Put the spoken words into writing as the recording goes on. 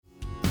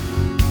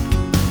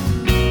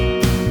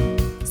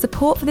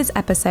Support for this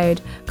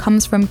episode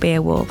comes from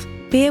Beerwolf.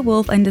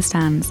 Beerwolf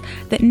understands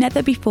that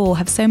never before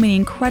have so many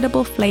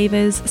incredible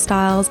flavours,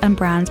 styles and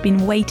brands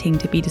been waiting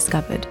to be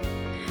discovered.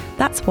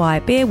 That's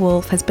why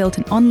Beerwolf has built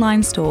an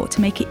online store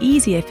to make it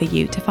easier for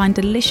you to find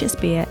delicious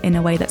beer in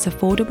a way that's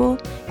affordable,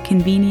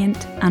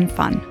 convenient and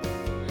fun.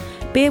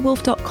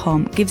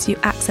 Beerwolf.com gives you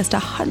access to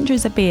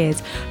hundreds of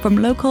beers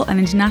from local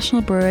and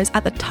international brewers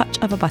at the touch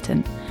of a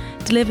button,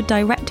 delivered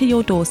direct to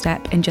your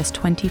doorstep in just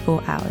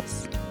 24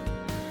 hours.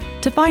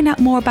 To find out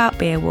more about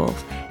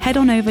Beerwolf, head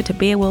on over to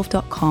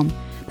beerwolf.com,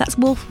 that's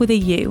wolf with a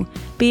U,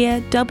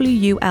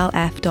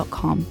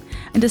 beerwulf.com,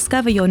 and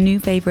discover your new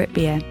favourite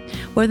beer.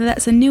 Whether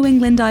that's a New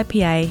England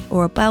IPA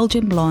or a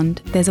Belgian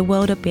blonde, there's a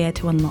world of beer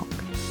to unlock.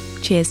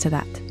 Cheers to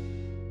that.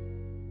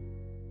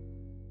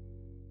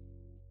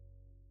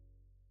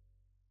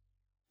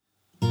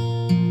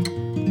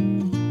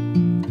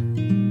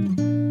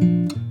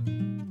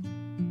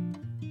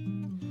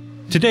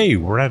 Today,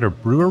 we're at a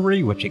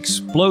brewery which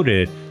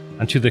exploded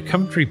onto the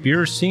Coventry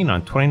beer scene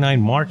on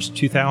 29 March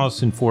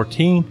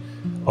 2014,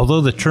 although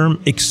the term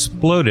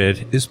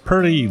exploded is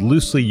pretty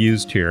loosely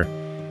used here.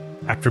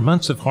 After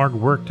months of hard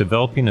work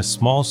developing a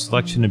small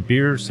selection of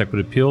beers that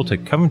would appeal to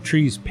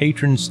Coventry's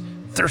patrons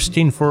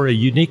thirsting for a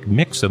unique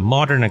mix of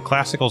modern and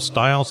classical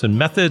styles and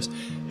methods,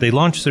 they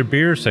launched their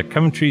beers at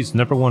Coventry's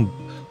 #1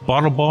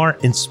 bottle bar,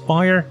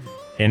 Inspire,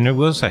 and it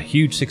was a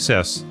huge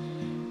success.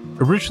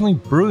 Originally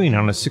brewing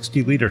on a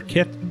 60-litre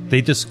kit,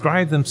 they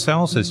described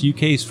themselves as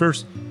UK's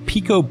first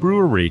Pico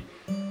brewery.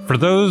 For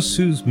those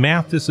whose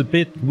math is a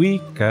bit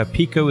weak,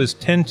 Pico is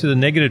 10 to the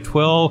negative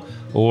 12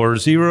 or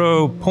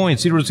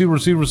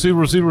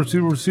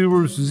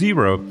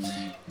 0.0000000,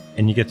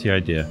 and you get the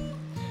idea.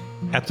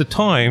 At the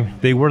time,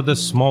 they were the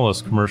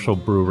smallest commercial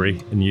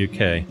brewery in the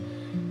UK.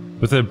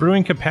 With a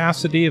brewing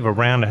capacity of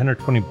around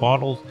 120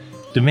 bottles,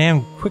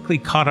 demand quickly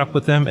caught up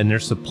with them and their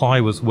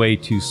supply was way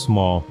too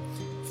small.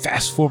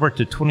 Fast forward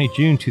to 20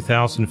 June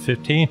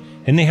 2015,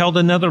 and they held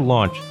another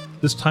launch,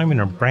 this time in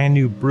a brand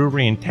new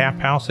brewery and tap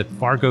house at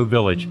Fargo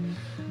Village.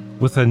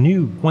 With a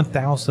new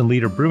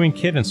 1,000-litre brewing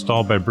kit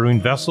installed by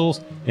Brewing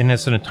Vessels, and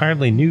as an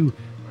entirely new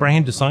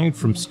brand design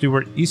from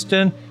Stuart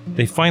Easton,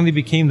 they finally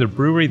became the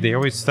brewery they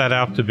always set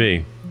out to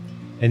be.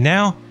 And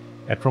now,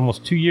 after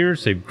almost 2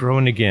 years, they've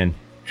grown again.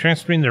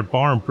 Transferring their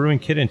bar and brewing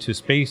kit into a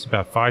space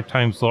about 5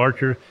 times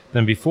larger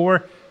than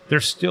before,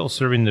 they're still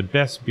serving the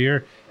best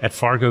beer at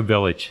Fargo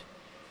Village.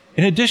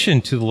 In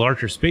addition to the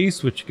larger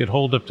space, which could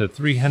hold up to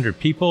 300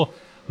 people,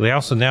 they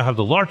also now have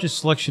the largest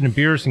selection of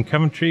beers in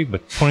Coventry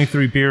with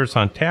 23 beers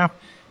on tap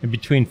and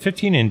between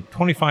 15 and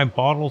 25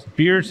 bottles of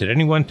beers at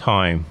any one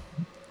time.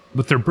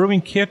 With their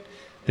brewing kit,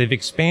 they've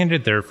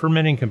expanded their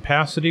fermenting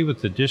capacity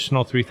with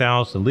additional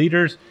 3,000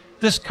 liters.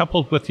 This,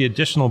 coupled with the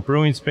additional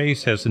brewing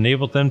space, has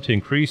enabled them to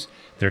increase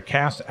their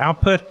cask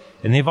output,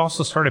 and they've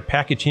also started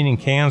packaging in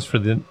cans for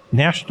the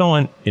national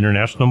and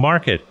international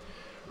market.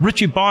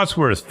 Richie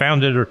Bosworth,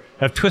 founder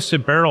of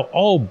Twisted Barrel,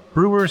 all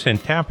brewers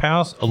and tap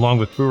house, along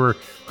with brewer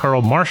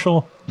Carl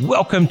Marshall.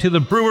 Welcome to the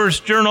Brewers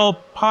Journal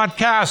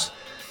podcast.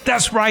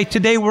 That's right,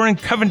 today we're in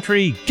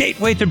Coventry,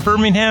 gateway to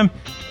Birmingham,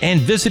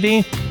 and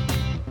visiting,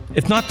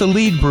 if not the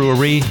lead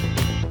brewery,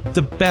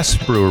 the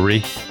best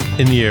brewery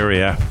in the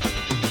area.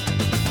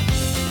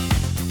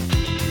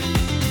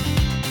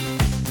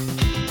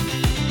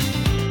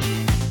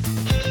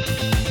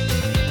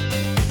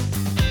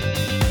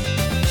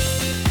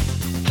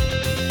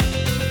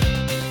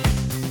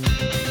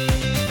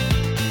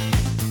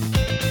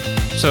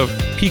 So,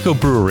 Pico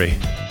Brewery.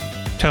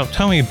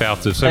 Tell me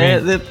about this.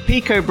 The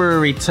Pico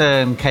Brewery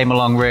term came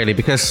along really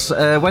because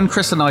when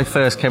Chris and I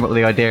first came up with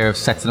the idea of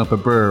setting up a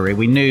brewery,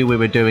 we knew we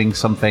were doing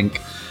something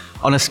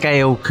on a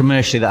scale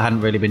commercially that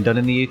hadn't really been done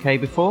in the UK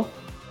before.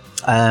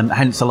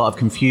 Hence a lot of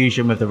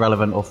confusion with the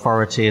relevant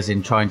authorities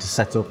in trying to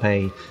set up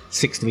a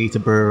 60-litre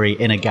brewery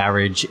in a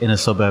garage in a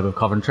suburb of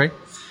Coventry.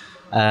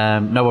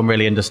 No one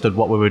really understood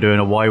what we were doing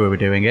or why we were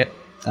doing it.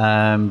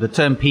 The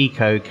term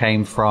Pico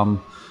came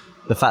from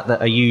the fact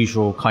that a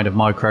usual kind of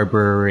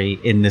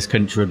microbrewery in this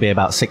country would be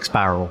about 6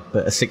 barrel,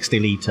 but a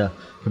 60-litre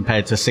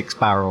compared to 6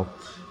 barrel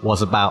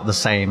was about the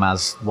same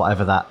as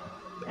whatever that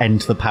n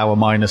to the power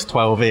minus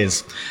 12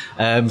 is.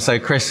 So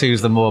Chris,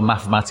 who's the more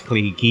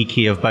mathematically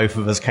geeky of both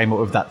of us, came up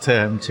with that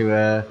term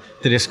to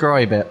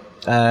describe it.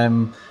 I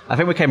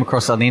think we came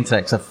across it on the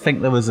internet because I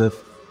think there was a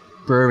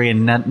brewery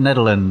in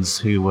Netherlands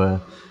who were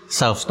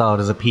self-styled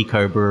as a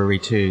Pico brewery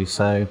too.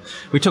 So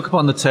we took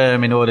upon the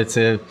term in order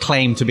to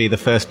claim to be the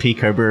first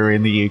Pico brewery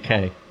in the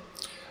UK.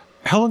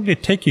 How long did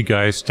it take you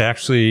guys to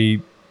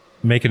actually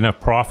make enough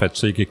profit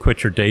so you could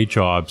quit your day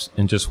jobs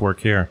and just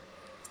work here?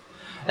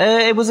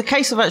 It was a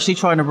case of actually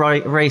trying to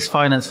raise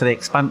finance for the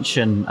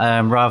expansion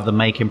rather than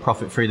making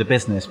profit through the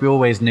business. We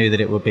always knew that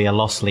it would be a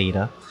loss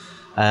leader.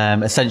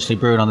 Essentially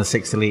brewing on the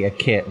 60-litre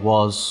kit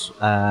was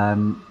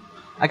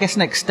I guess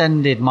an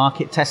extended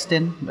market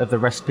testing of the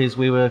recipes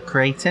we were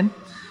creating,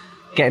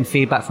 getting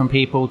feedback from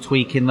people,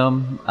 tweaking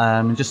them,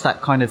 and just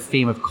that kind of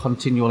theme of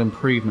continual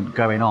improvement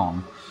going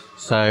on.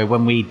 So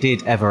when we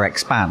did ever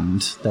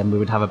expand, then we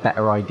would have a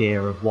better idea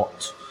of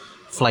what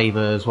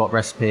flavours, what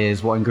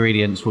recipes, what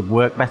ingredients would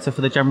work better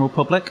for the general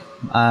public.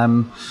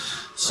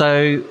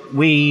 So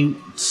we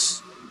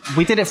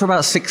did it for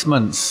about 6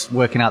 months,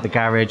 working out the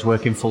garage,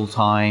 working full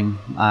time.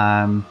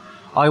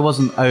 I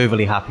wasn't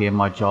overly happy in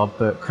my job,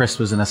 but Chris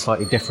was in a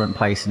slightly different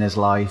place in his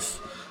life,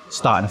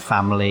 starting a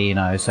family, you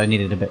know, so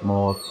needed a bit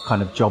more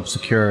kind of job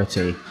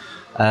security.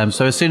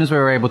 So as soon as we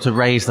were able to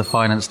raise the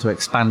finance to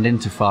expand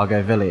into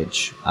Fargo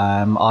Village,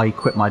 I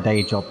quit my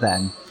day job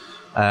then.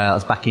 That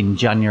was back in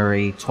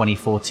January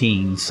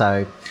 2014.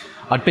 So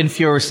I'd been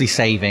furiously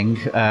saving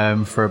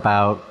for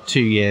about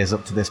 2 years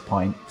up to this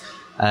point,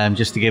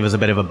 just to give us a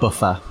bit of a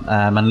buffer.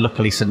 And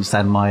luckily since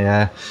then,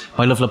 my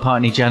lovely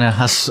partner Jenna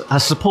has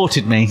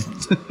supported me.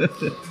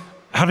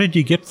 How did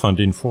you get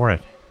funding for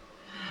it?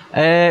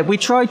 We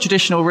tried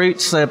traditional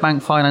routes.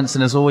 Bank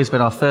financing has always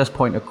been our first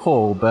point of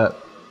call, but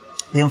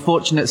the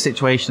unfortunate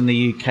situation in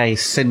the UK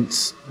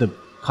since the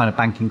kind of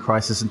banking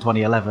crisis in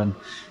 2011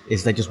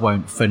 is they just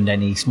won't fund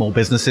any small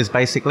businesses,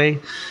 basically.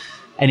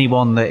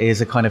 Anyone that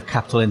is a kind of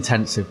capital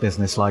intensive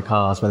business like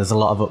ours, where there's a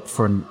lot of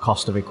upfront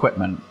cost of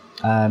equipment.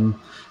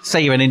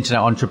 Say you're an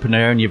internet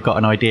entrepreneur and you've got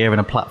an idea and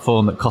a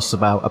platform that costs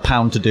about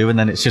 £1 to do, and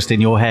then it's just in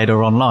your head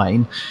or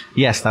online.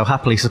 Yes, they'll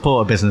happily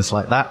support a business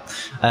like that.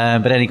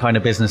 But any kind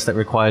of business that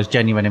requires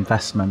genuine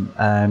investment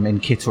in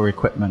kit or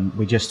equipment,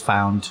 we just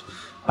found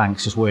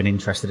banks just weren't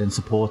interested in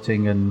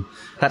supporting, and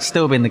that's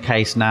still been the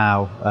case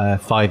now.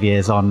 5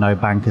 years on, no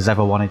bank has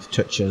ever wanted to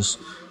touch us,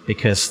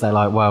 because they're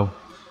like, well,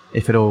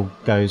 if it all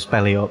goes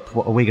belly up,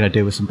 what are we going to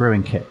do with some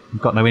brewing kit?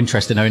 We've got no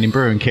interest in owning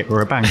brewing kit.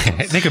 We're a bank.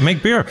 They can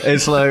make beer.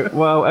 It's like,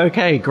 well,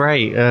 okay,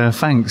 great,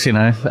 thanks, you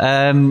know.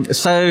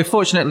 So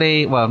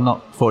fortunately, well,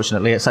 not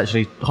fortunately, it's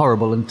actually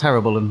horrible and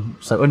terrible. And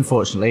so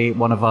unfortunately,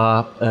 one of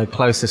our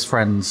closest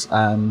friends,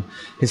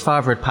 his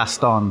father had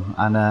passed on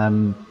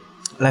and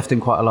left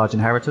him quite a large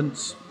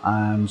inheritance.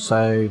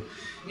 So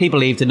he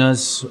believed in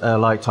us,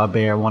 liked our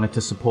beer, and wanted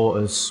to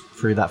support us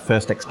through that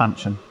first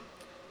expansion.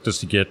 Just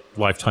to get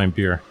lifetime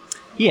beer.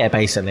 Yeah,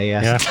 basically,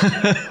 yes.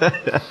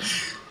 Yeah.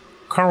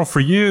 Carl, for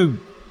you,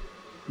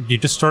 you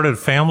just started a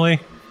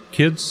family,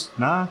 kids?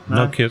 No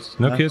kids,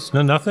 no kids,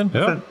 no nothing.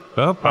 Nothing.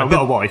 Oh, I've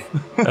got a wife.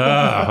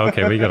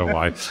 Okay, we got a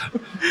wife.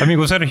 I mean,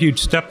 was that a huge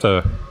step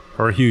though,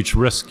 or a huge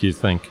risk? You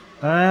think?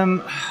 I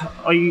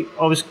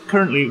was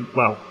currently,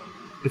 well,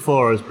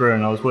 before I was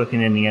brewing, I was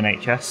working in the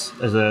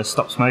NHS as a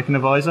stop smoking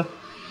advisor.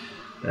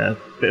 A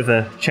bit of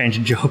a change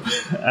in job,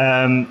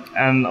 and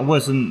I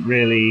wasn't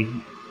really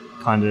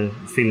kind of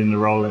feeling the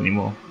role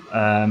anymore.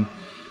 And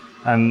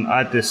I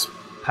had this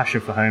passion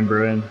for home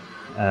brewing,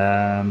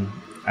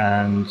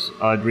 and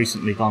I'd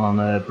recently gone on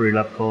a brew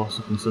lab course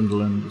up in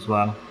Sunderland as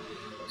well.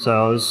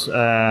 So I was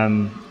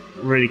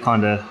really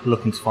kind of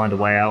looking to find a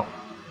way out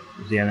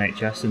of the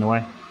NHS in a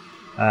way.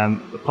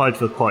 Applied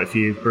for quite a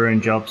few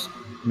brewing jobs,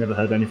 never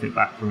heard anything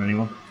back from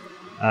anyone,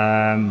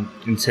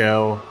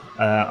 until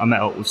I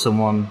met up with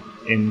someone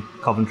in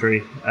Coventry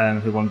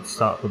who wanted to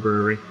start up a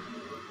brewery,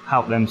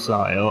 helped them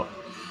start it up.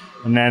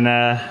 And then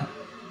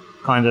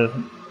kind of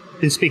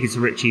been speaking to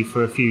Richie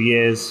for a few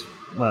years,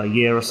 well, a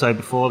year or so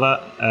before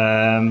that,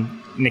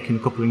 nicking a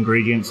couple of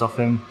ingredients off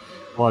him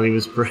while he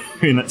was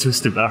brewing at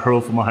Twisted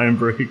Barrel for my home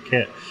brew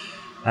kit.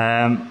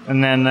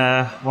 And then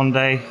one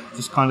day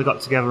just kind of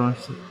got together and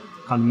it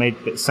kind of made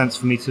a bit of sense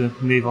for me to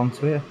move on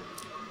to here.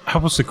 How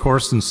was the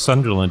course in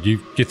Sunderland? Do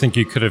you think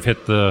you could have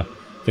hit the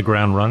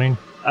ground running?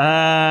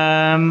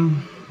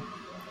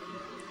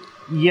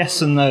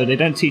 Yes and no. They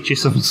don't teach you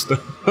some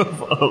stuff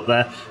up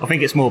there. I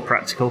think it's more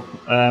practical.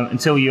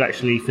 Until you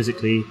actually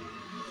physically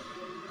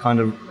kind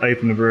of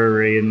open a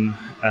brewery and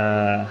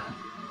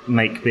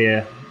make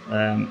beer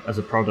as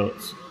a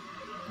product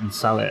and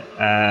sell it,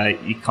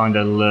 you kind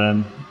of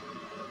learn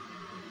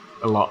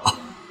a lot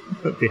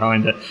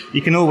behind it.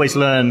 You can always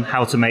learn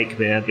how to make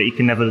beer, but you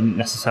can never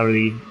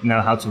necessarily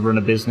know how to run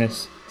a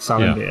business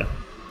selling beer.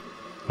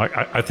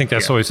 I think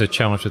that's always a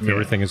challenge with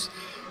everything. Is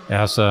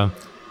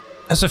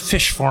as a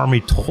fish farmer, he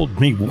told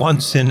me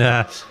once in,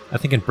 I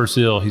think in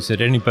Brazil, he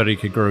said anybody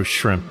could grow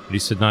shrimp, but he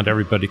said not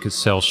everybody could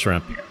sell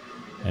shrimp.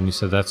 And he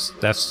said that's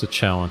the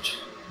challenge.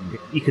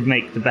 You could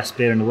make the best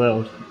beer in the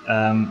world,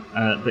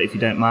 but if you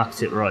don't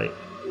market it right,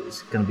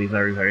 it's going to be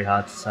very, very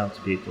hard to sell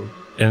to people.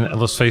 And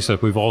let's face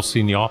it, we've all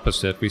seen the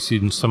opposite. We've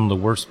seen some of the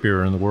worst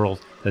beer in the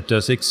world that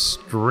does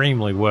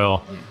extremely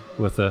well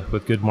with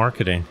good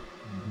marketing.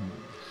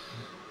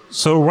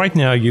 So right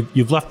now,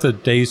 you've left the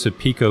days of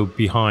Pico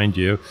behind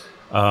you.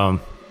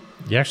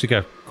 You actually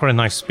got quite a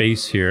nice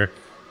space here.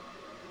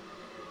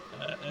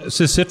 Is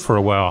this it for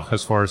a while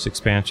as far as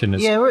expansion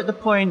is? Yeah, we're at the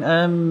point,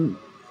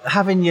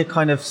 having your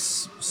kind of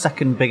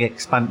second big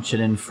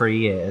expansion in 3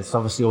 years,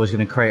 obviously always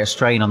going to create a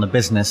strain on the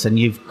business, and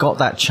you've got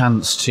that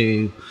chance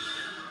to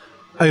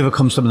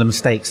overcome some of the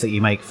mistakes that you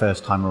make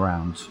first time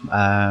around.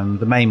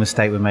 The main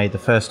mistake we made the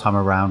first time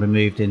around, we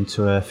moved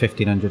into a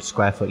 1,500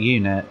 square foot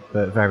unit,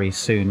 but very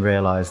soon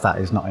realised that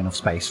is not enough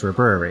space for a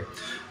brewery.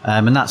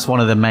 And that's one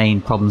of the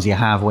main problems you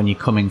have when you're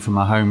coming from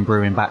a home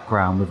brewing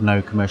background with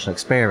no commercial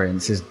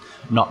experience, is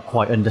not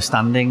quite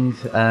understanding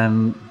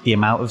the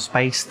amount of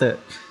space that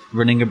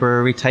running a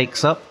brewery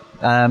takes up.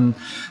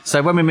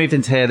 So when we moved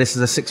into here, this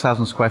is a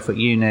 6,000 square foot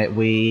unit.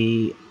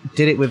 We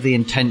did it with the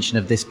intention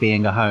of this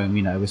being a home.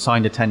 You know, we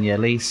signed a 10-year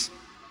lease.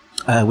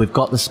 We've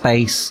got the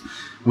space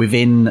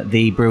within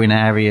the brewing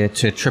area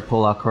to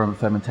triple our current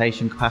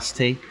fermentation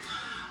capacity.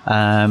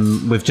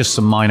 With just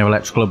some minor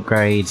electrical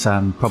upgrades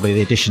and probably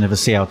the addition of a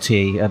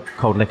CLT, a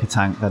cold liquor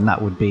tank, then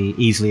that would be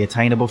easily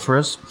attainable for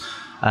us.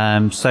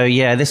 So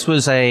yeah, this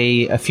was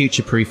a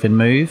future-proofing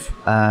move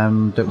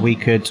that we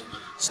could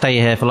stay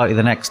here for like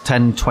the next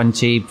 10,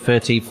 20,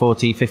 30,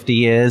 40, 50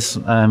 years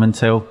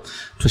until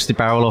Twisted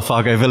Barrel or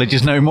Fargo Village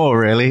is no more,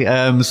 really.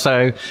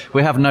 So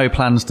we have no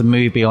plans to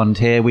move beyond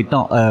here. We're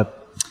not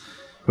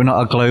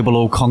a global,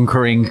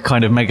 all-conquering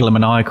kind of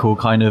megalomaniacal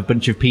kind of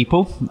bunch of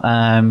people.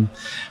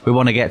 We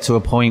want to get to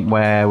a point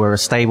where we're a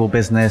stable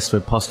business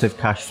with positive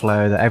cash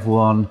flow, that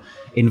everyone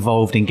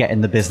involved in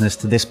getting the business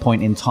to this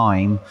point in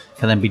time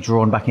can then be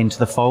drawn back into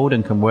the fold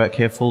and can work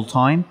here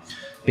full-time.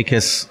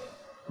 Because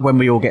when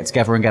we all get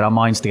together and get our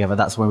minds together,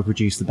 that's when we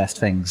produce the best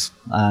things.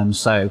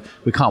 So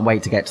we can't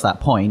wait to get to that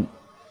point,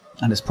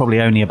 and it's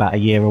probably only about a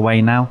year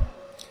away now.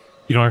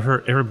 You know, I've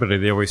heard everybody,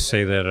 they always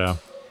say that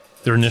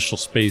their initial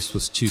space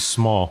was too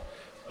small.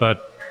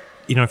 But,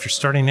 you know, if you're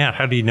starting out,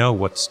 how do you know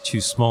what's too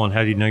small, and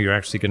how do you know you're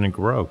actually going to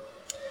grow?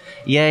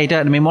 Yeah, you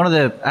don't. I mean,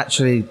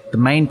 the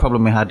main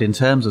problem we had in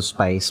terms of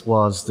space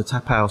was the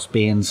tap house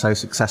being so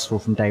successful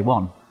from day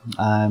one.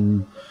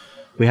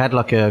 We had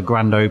like a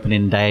grand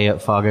opening day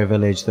at Fargo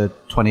Village, the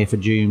 20th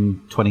of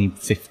June,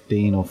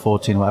 2015 or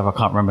 14, or whatever, I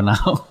can't remember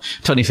now.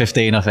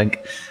 2015, I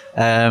think.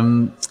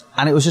 And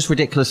it was just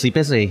ridiculously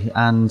busy,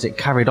 and it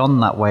carried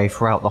on that way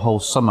throughout the whole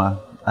summer,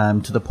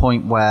 to the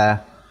point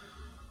where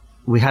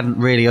we hadn't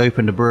really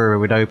opened a brewery.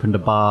 We'd opened a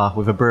bar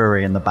with a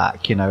brewery in the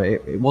back. You know,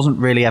 it wasn't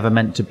really ever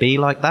meant to be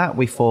like that.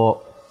 We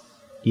thought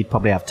you'd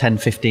probably have 10,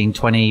 15,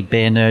 20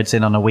 beer nerds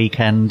in on a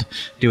weekend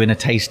doing a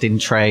tasting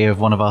tray of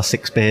one of our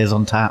 6 beers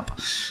on tap.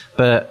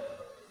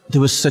 But there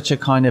was such a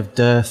kind of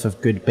dearth of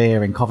good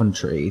beer in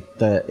Coventry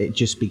that it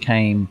just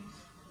became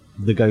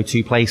the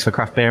go-to place for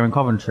craft beer in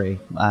Coventry.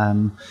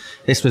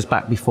 This was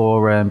back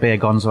before Beer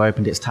Gonzo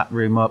opened its tap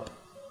room up.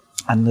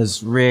 And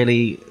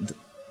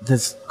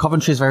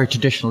Coventry is very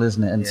traditional,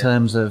 isn't it, in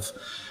terms of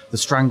the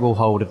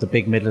stranglehold of the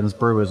big Midlands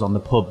brewers on the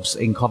pubs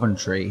in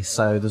Coventry.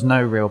 So there's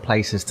no real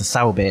places to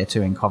sell beer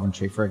to in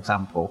Coventry, for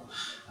example.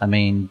 I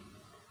mean,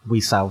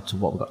 we sell to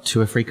we've got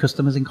 2 or 3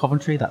 customers in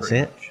Coventry, that's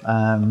Pretty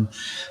it.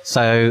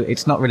 So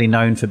it's not really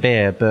known for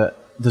beer, but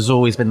there's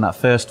always been that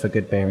thirst for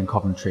good beer in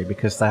Coventry,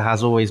 because there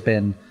has always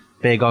been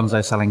Beer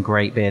Gonzo selling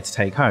great beer to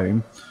take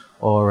home,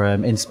 or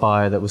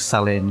Inspire that was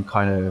selling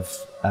kind of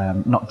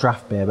not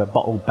draft beer, but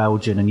bottled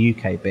Belgian and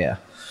UK beer.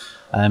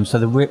 So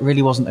there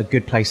really wasn't a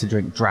good place to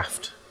drink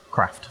draft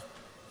craft.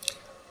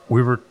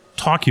 We were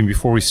talking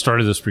before we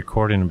started this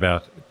recording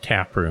about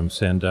tap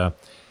rooms and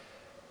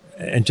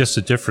just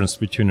the difference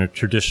between a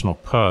traditional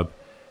pub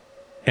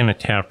and a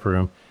tap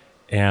room.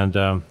 And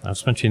I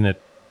was mentioning that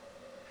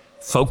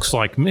folks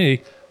like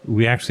me,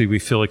 we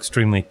feel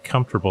extremely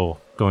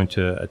comfortable going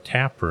to a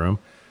tap room.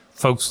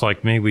 Folks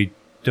like me, we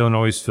don't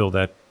always feel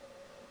that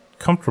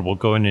comfortable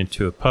going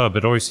into a pub.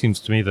 It always seems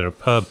to me that a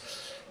pub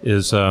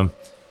is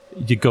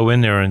you go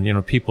in there and, you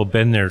know, people have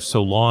been there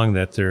so long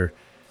that their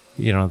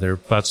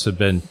butts have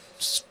been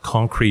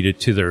concreted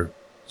to their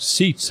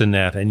seats and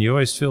that, and you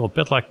always feel a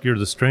bit like you're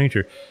the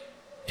stranger.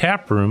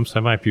 Tap rooms,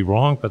 I might be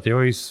wrong, but they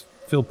always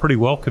feel pretty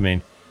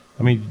welcoming.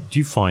 I mean, do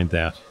you find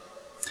that?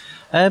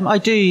 I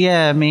do,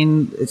 yeah. I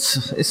mean,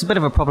 it's a bit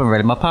of a problem,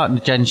 really. My partner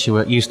Jen, she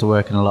used to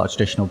work in a lot of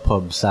traditional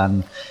pubs,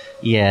 and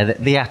yeah,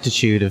 the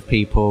attitude of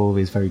people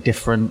is very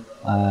different.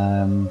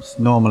 It's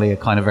normally a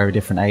kind of very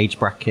different age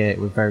bracket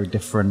with very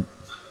different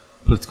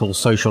political,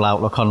 social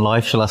outlook on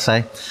life, shall I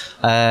say.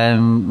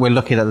 We're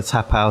lucky that the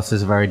tap house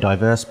is a very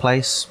diverse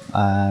place.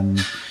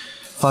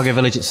 Fargo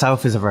Village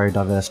itself is a very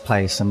diverse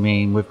place. I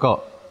mean, we've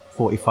got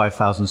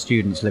 45,000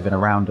 students living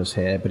around us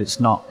here, but it's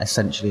not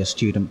essentially a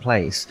student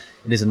place.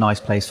 It is a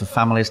nice place for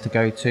families to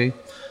go to.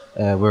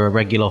 We're a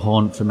regular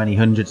haunt for many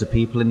hundreds of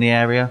people in the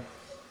area.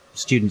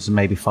 Students are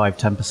maybe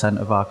 5-10%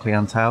 of our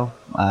clientele.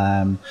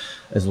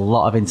 There's a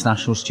lot of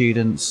international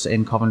students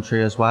in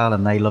Coventry as well,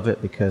 and they love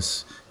it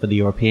because for the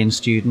European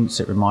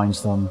students, it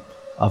reminds them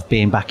of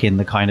being back in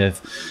the kind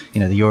of, you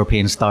know, the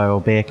European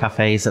style beer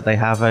cafes that they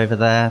have over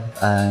there.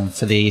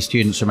 For the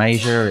students from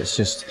Asia, it's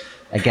just,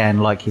 again,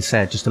 like you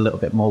said, just a little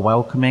bit more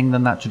welcoming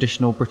than that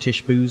traditional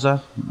British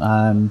boozer.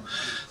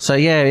 So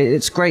yeah,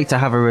 it's great to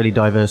have a really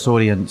diverse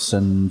audience,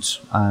 and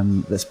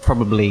that's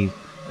probably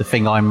the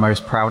thing I'm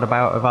most proud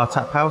about of our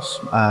tap house.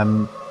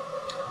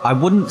 I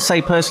wouldn't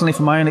say personally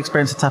from my own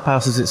experience of tap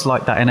houses it's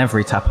like that in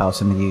every tap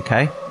house in the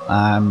UK.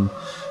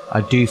 I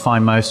do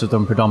find most of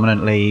them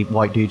predominantly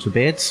white dudes with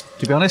beards,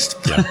 to be honest.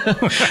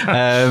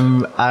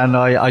 Yeah. And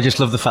I just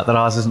love the fact that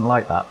ours isn't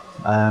like that.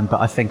 But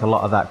I think a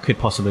lot of that could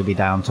possibly be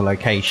down to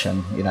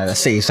location. You know, a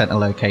city centre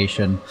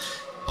location,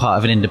 part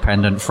of an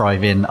independent,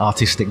 thriving,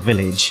 artistic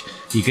village,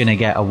 you're going to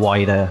get a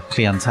wider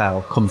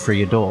clientele come through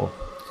your door.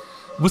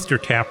 With your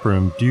tap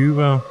room, do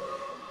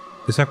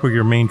Is that where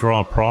your main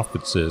draw of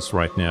profits is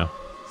right now?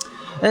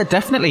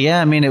 Definitely,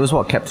 yeah. I mean, it was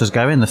what kept us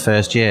going the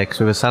first year because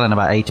we were selling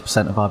about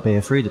 80% of our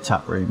beer through the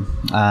tap room.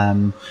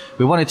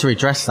 We wanted to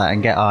redress that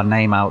and get our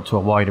name out to a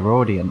wider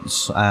audience.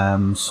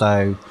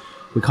 So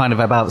we kind of,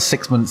 about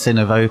 6 months in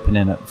of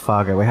opening at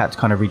Fargo, we had to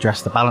kind of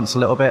redress the balance a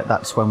little bit.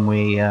 That's when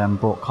we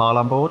brought Carl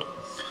on board,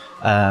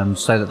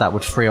 so that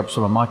would free up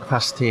some of my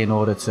capacity in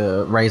order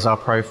to raise our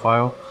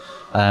profile.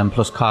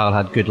 Plus Kyle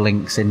had good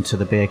links into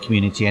the beer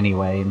community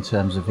anyway in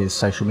terms of his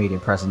social media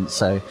presence,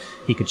 so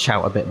he could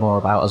shout a bit more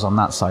about us on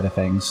that side of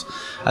things.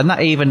 And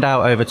that evened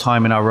out over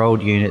time in our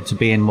road unit to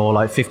being more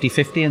like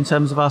 50-50 in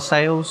terms of our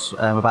sales,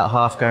 about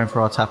half going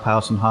for our tap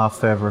house and half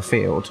further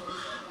afield.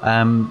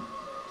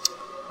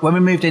 When we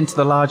moved into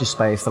the larger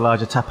space, the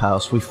larger tap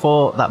house, we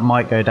thought that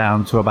might go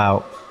down to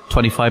about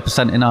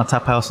 25% in our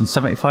tap house and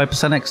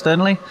 75%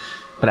 externally,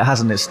 but it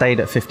hasn't. It stayed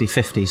at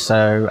 50-50,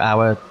 so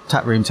our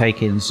tap room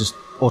take-ins just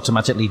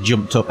automatically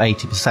jumped up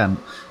 80%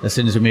 as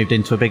soon as we moved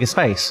into a bigger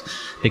space,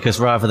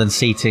 because rather than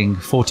seating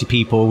 40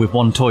 people with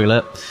one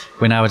toilet,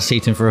 we're now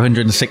seating for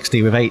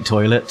 160 with 8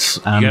 toilets.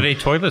 You got 8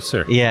 toilets,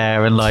 sir?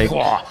 Yeah, and like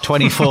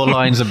 24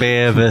 lines of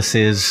beer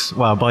versus,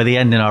 well, by the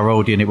end in our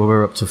old unit we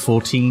were up to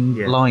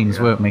 14 lines,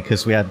 weren't we,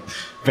 because we had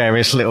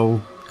various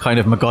little kind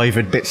of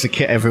MacGyvered bits of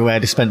kit everywhere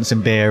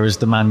dispensing beer as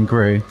demand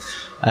grew.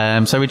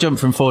 So we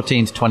jumped from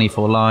 14 to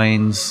 24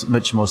 lines,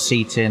 much more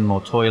seating, more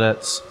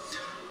toilets,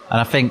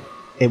 and I think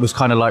it was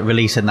kind of like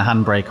releasing the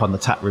handbrake on the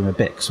tap room a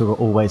bit, because we were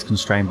always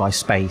constrained by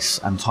space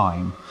and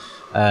time.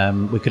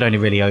 We could only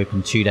really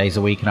open 2 days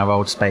a week in our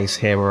old space.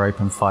 Here we're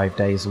open 5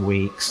 days a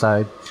week.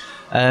 So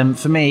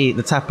for me,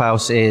 the tap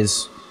house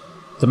is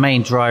the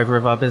main driver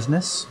of our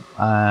business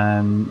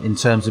in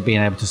terms of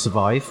being able to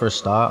survive for a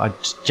start. I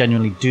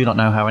genuinely do not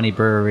know how any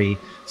brewery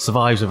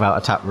survives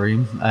without a tap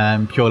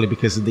room, purely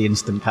because of the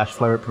instant cash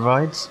flow it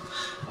provides,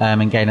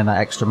 and gaining that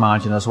extra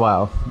margin as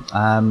well.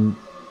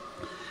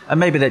 And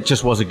maybe that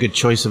just was a good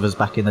choice of us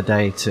back in the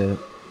day to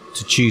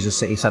choose a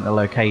city centre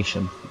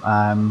location.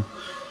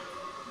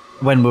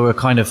 When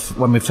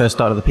we first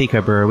started the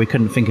Pico Brewery, we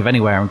couldn't think of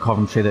anywhere in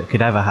Coventry that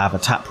could ever have a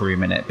tap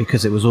room in it,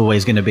 because it was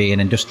always going to be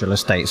an industrial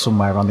estate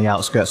somewhere on the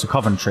outskirts of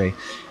Coventry,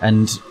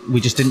 and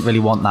we just didn't really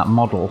want that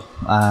model.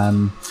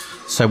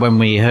 So when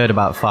we heard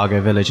about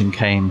Fargo Village and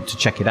came to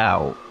check it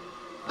out,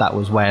 that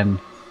was when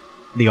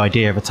the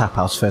idea of a tap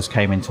house first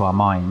came into our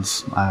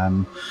minds,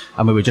 and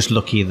we were just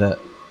lucky that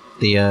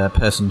the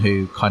person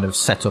who kind of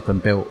set up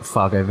and built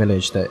Fargo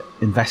Village, that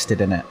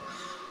invested in it,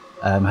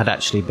 had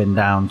actually been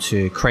down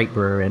to Crate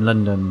Brewery in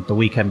London the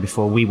weekend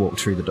before we walked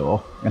through the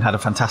door, and had a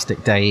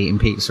fantastic day eating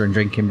pizza and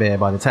drinking beer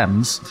by the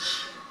Thames,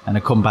 and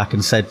had come back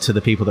and said to the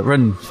people that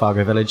run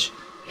Fargo Village,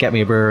 get me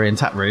a brewery and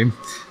tap room.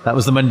 That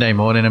was the Monday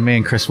morning, and me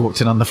and Chris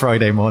walked in on the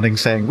Friday morning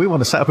saying, we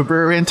want to set up a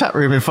brewery and tap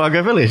room in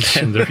Fargo Village.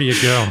 And there you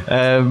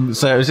go.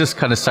 So it was just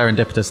kind of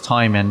serendipitous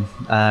timing,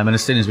 and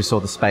as soon as we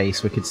saw the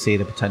space, we could see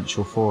the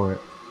potential for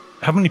it.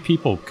 How many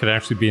people could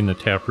actually be in the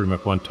tap room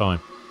at one time?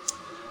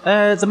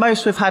 The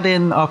most we've had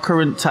in our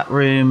current tap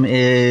room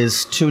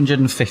is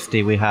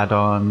 250 we had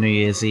on New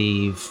Year's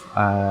Eve.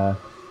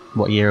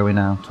 What year are we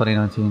now?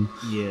 2019?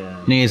 Yeah.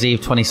 New Year's Eve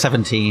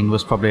 2017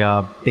 was probably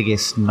our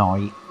biggest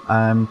night.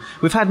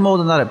 We've had more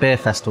than that at beer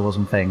festivals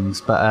and things,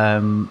 but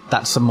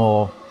that's a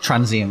more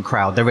transient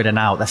crowd. They're in and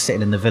out, they're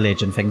sitting in the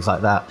village and things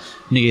like that.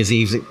 New Year's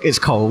Eve, it's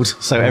cold,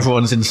 so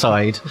everyone's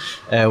inside.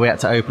 We had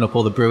to open up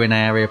all the brewing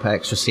area, put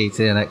extra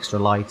seating and extra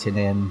lighting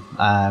in.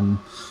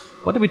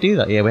 What did we do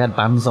that year? We had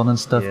bands on and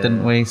stuff,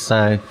 didn't we?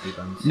 So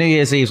New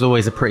Year's Eve's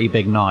always a pretty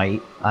big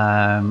night.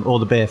 All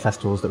the beer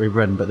festivals that we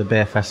run, but the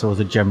beer festivals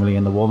are generally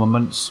in the warmer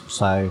months.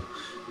 So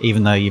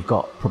even though you've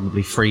got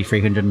probably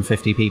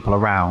 350 people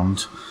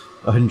around,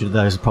 100 of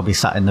those are probably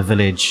sat in the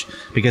village,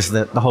 because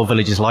the whole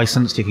village is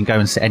licensed. You can go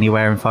and sit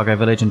anywhere in Fargo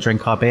Village and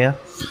drink our beer,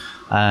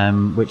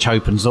 which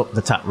opens up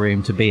the tap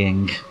room to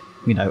being,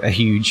 a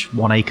huge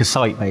 1 acre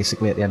site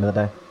basically at the end of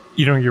the day.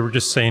 You were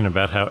just saying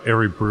about how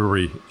every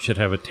brewery should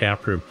have a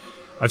tap room.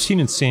 I've seen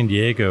in San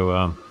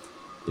Diego,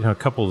 a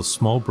couple of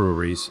small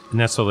breweries, and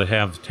that's all they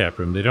have, the tap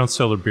room. They don't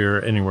sell their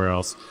beer anywhere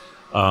else.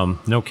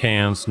 No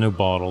cans, no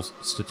bottles.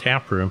 It's the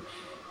tap room.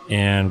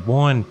 And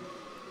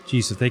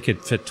if they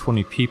could fit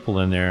 20 people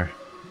in there,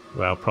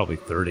 well, probably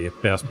 30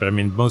 at best, but I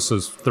mean, most of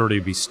those 30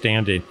 would be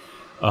standing.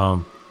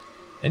 And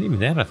even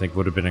that, I think,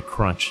 would have been a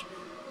crunch.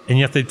 And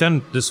yet they've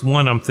done this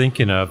one I'm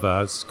thinking of,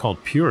 it's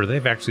called Pure.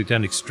 They've actually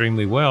done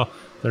extremely well.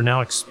 They're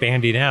now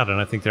expanding out, and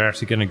I think they're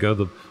actually going to go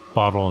the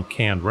bottle and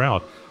canned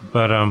route.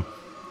 But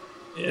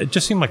it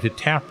just seemed like the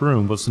tap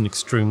room was an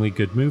extremely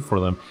good move for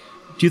them.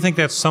 Do you think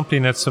that's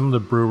something that some of the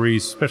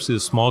breweries, especially the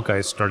small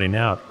guys starting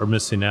out, are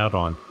missing out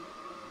on?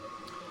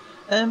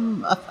 What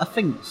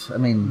do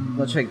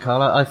you think,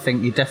 Carl? I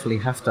think you definitely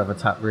have to have a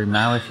tap room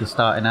now if you're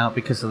starting out,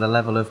 because of the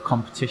level of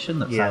competition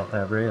that's out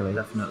there, really.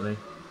 Definitely.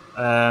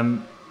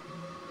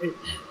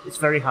 It's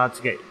very hard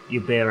to get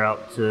your beer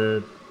out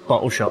to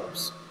bottle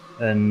shops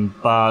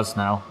and bars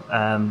now,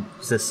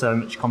 because there's so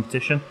much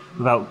competition,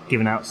 without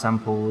giving out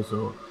samples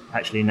or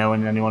actually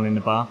knowing anyone in the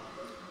bar.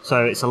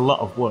 So it's a lot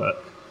of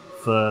work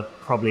for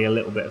probably a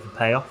little bit of a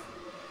payoff.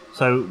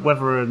 So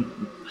whether or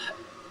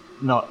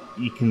not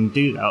you can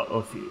do that,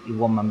 or if you're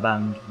one-man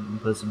band,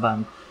 one-person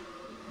band,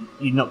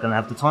 you're not going to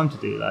have the time to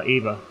do that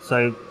either.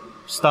 So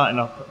starting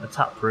up a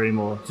tap room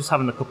or just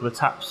having a couple of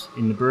taps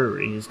in the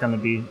brewery is going to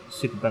be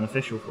super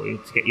beneficial for you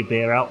to get your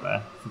beer out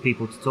there for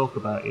people to talk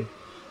about you.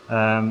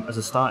 As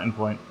a starting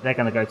point, they're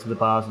going to go to the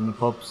bars and the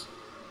pubs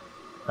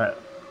that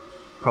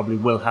probably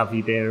will have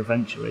your beer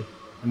eventually,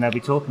 and they'll be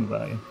talking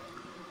about you.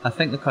 I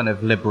think the kind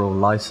of liberal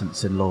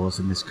licensing laws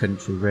in this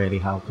country really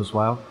help as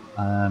well.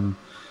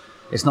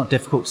 It's not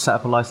difficult to set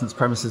up a licensed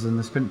premises in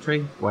this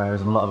country, whereas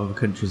in a lot of other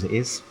countries it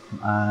is.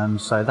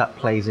 So that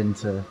plays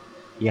into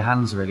your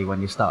hands really when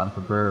you're starting up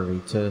a brewery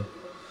to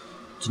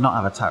not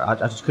have a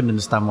tap. I just couldn't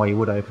understand why you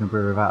would open a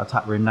brewery without a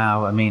tap room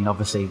now. I mean,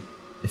 obviously,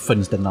 if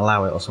funds didn't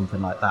allow it or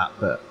something like that,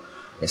 but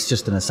it's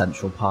just an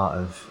essential part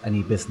of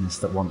any business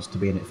that wants to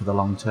be in it for the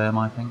long term,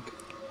 I think.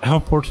 How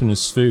important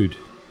is food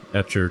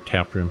at your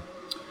tap room?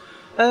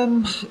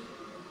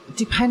 It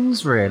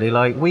depends really.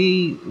 Like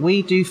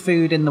we do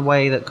food in the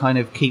way that kind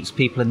of keeps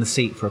people in the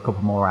seat for a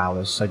couple more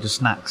hours, so just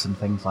snacks and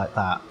things like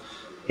that.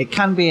 It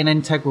can be an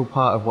integral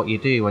part of what you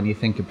do when you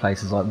think of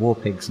places like War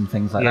Pigs and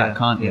things like that,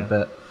 can't you?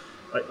 But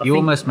you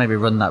almost maybe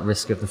run that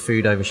risk of the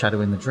food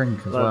overshadowing the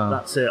drink as well.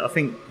 That's it. I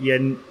think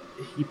you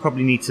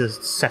probably need to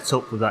set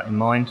up with that in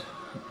mind.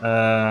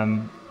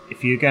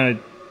 If you're going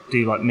to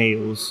do like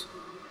meals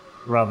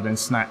rather than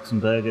snacks and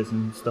burgers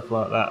and stuff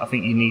like that, I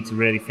think you need to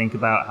really think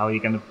about how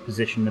you're going to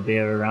position the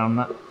beer around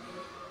that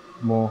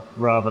more,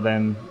 rather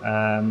than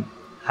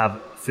have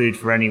food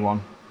for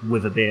anyone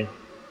with a beer.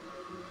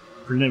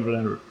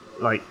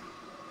 Like,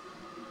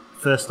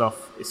 first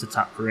off, it's a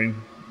tap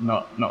room,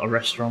 not a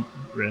restaurant,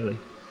 really.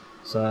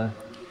 So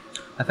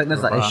I think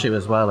there's that issue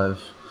as well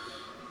of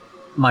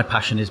my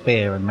passion is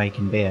beer and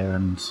making beer,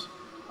 and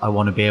I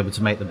want to be able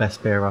to make the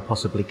best beer I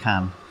possibly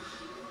can.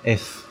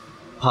 If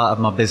part of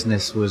my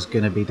business was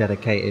going to be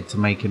dedicated to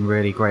making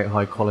really great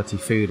high quality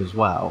food as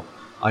well,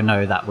 I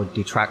know that would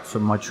detract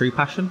from my true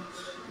passion.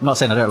 I'm not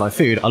saying I don't like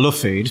food, I love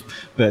food,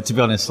 but to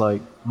be honest,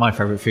 like, my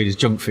favourite food is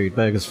junk food,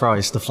 burgers,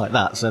 fries, stuff like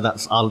that. So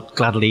I'll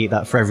gladly eat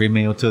that for every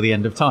meal till the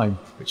end of time,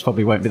 which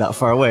probably won't be that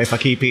far away if I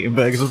keep eating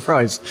burgers and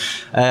fries.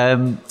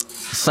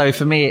 So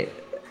for me,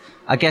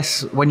 I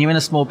guess when you're in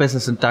a small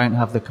business and don't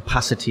have the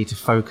capacity to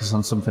focus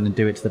on something and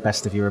do it to the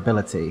best of your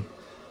ability,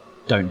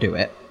 don't do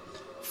it.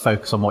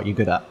 Focus on what you're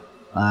good at.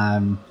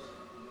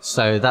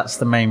 So that's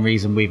the main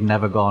reason we've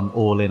never gone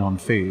all in on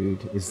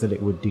food, is that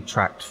it would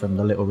detract from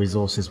the little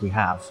resources we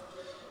have.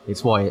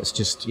 It's why it's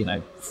just,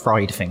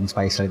 fried things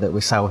basically that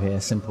we sell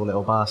here, simple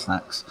little bar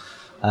snacks.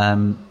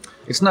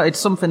 It's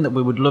something that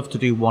we would love to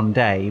do one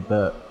day,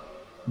 but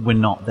we're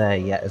not there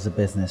yet as a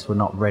business. We're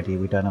not ready.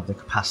 We don't have the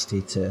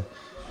capacity to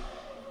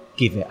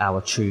give it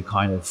our true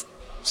kind of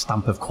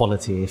stamp of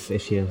quality,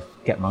 if you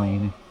get my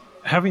meaning.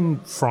 Having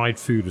fried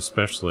food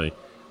especially,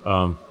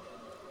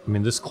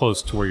 this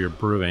close to where you're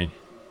brewing,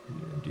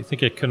 do you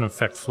think it can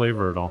affect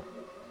flavor at all?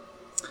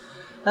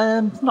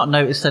 Not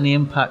noticed any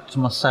impact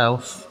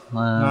myself,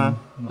 No,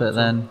 but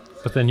then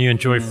you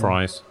enjoy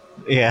fries.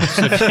 yeah.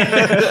 So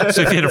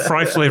if you had a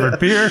fry flavored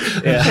beer,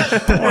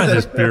 boy,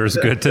 this beer is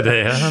good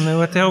today. I don't know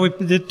what the hell we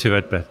did to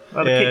it, but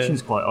Well, the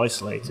kitchen's quite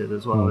isolated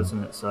as well,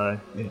 isn't it? So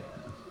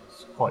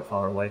it's quite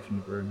far away from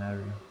the brewing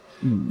area.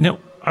 now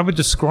I would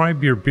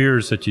describe your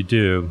beers that you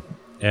do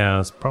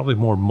as probably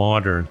more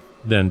modern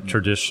than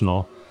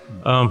traditional.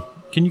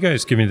 Can you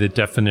guys give me the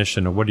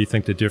definition, or what do you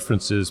think the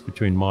difference is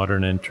between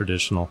modern and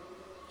traditional?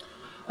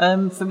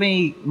 For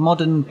me,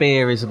 modern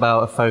beer is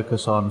about a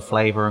focus on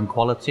flavour and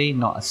quality,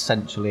 not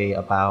essentially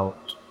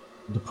about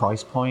the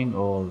price point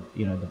or,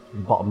 the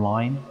bottom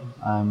line.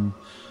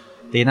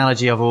 The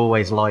analogy I've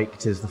always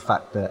liked is the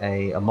fact that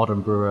a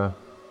modern brewer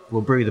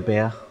will brew the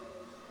beer,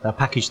 they'll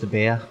package the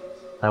beer,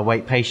 they'll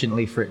wait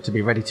patiently for it to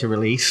be ready to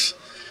release,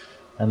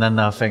 and then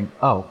they'll think,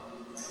 oh,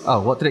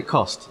 what did it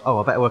cost? Oh,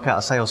 I better work out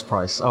a sales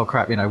price. Oh,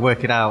 crap,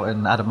 work it out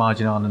and add a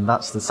margin on, and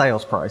that's the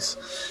sales price.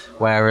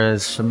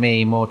 Whereas for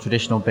me, more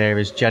traditional beer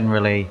is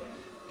generally,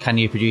 can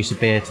you produce a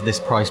beer to this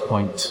price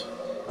point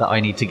that I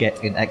need to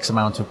get in X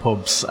amount of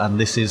pubs, and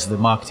this is the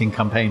marketing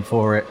campaign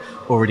for it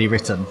already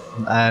written.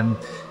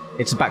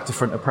 It's a back to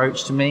front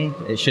approach to me.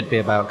 It should be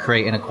about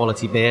creating a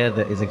quality beer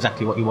that is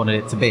exactly what you wanted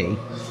it to be.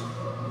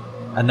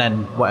 And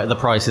then whatever the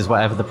price is,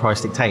 whatever the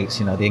price dictates,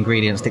 the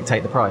ingredients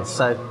dictate the price.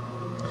 So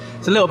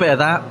it's a little bit of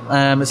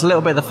that. It's a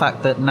little bit of the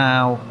fact that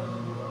now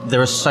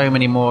there are so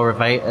many more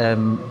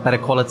better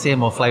quality and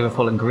more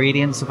flavourful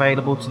ingredients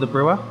available to the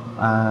brewer.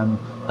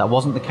 That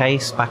wasn't the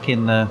case back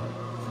in the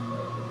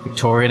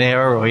Victorian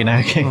era, or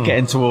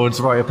getting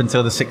towards right up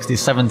until the 60s,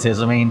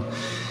 70s.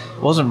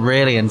 It wasn't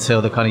really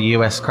until the kind of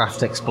US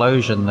craft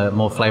explosion that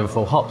more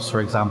flavourful hops,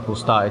 for example,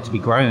 started to be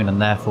grown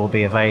and therefore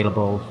be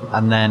available.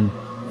 And then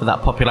for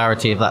that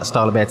popularity of that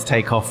style of beer to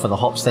take off, for the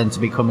hops then to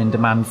become in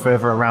demand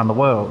further around the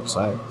world.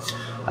 So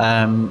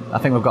I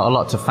think we've got a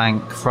lot to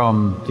thank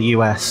from the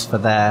US for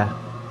their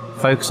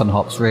focus on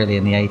hops really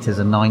in the 80s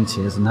and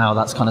 90s, and how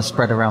that's kind of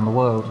spread around the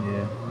world.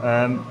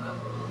 Yeah.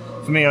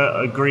 for me,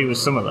 I agree with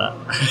some of that,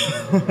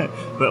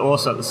 but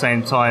also at the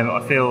same time,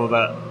 I feel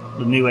that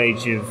the new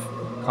age of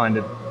kind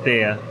of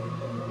beer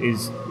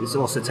is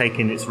also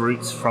taking its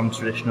roots from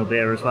traditional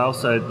beer as well.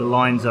 So the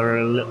lines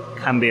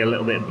can be a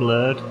little bit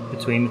blurred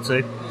between the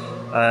two.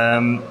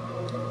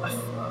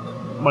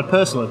 My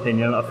personal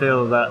opinion, I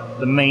feel that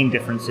the main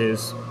difference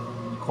is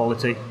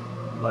quality,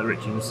 like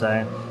Richie was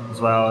saying as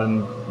well,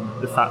 and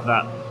the fact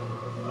that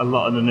a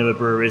lot of the newer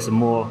breweries are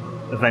more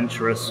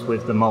adventurous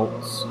with the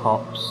malts,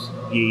 hops,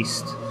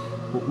 yeast,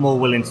 more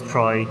willing to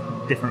try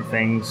different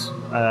things,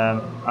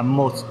 and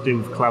more to do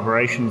with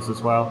collaborations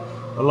as well.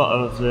 A lot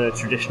of the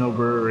traditional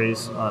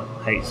breweries, I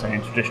hate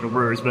saying traditional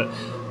breweries, but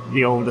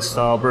the older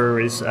style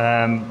breweries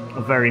are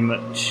very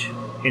much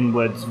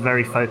inwards,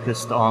 very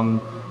focused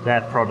on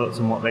their product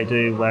and what they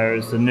do,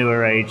 whereas the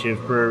newer age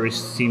of breweries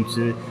seem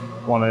to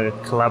want to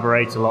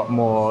collaborate a lot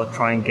more,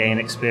 try and gain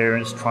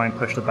experience, try and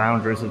push the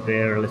boundaries of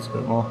beer a little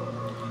bit more.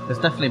 There's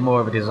definitely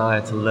more of a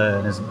desire to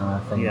learn, isn't there? I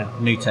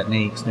think new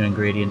techniques, new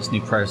ingredients,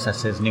 new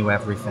processes, new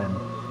everything.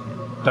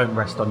 Don't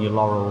rest on your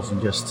laurels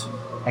and just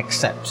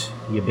accept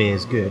your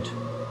beer's good.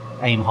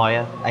 Aim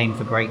higher, aim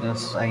for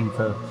greatness, aim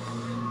for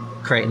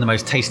creating the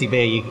most tasty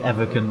beer you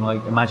ever can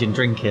imagine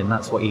drinking.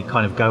 That's what you're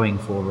kind of going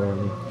for,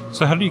 really.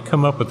 So how do you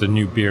come up with a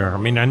new beer? I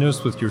mean, I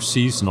noticed with your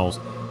seasonals,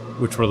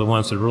 which were the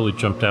ones that really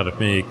jumped out at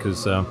me,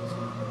 because I'm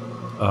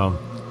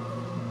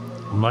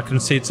not going to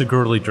say it's a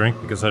girly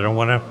drink because I don't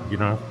want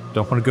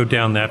to go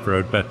down that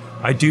road, but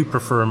I do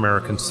prefer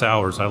American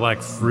sours. I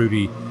like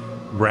fruity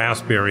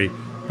raspberry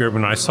beer.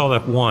 When I saw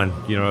that one,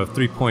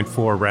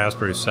 3.4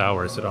 raspberry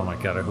sour, I said, oh my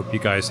God, I hope you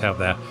guys have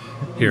that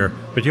here.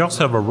 But you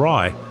also have a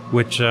rye,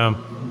 which,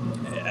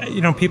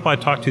 people I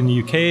talk to in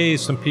the UK,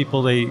 some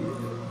people,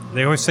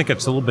 they always think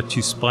it's a little bit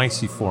too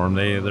spicy for them.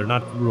 They're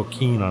not real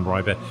keen on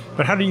rye. But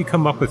how do you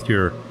come up with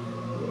your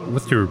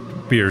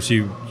beers?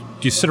 Do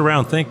you sit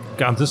around and think,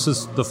 God, this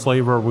is the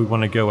flavor we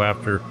want to go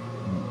after?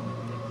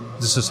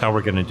 This is how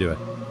we're going to do it.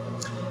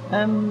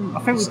 I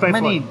think we both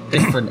many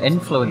different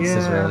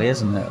influences, really,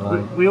 isn't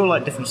it? We all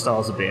like different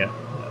styles of beer.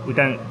 We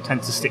don't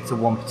tend to stick to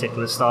one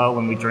particular style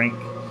when we drink.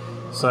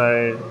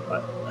 So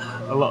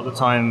a lot of the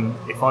time,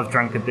 if I've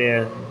drank a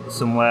beer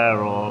somewhere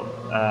or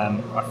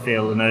I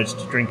feel an urge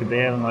to drink a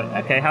beer, I'm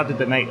like, okay, how did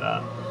they make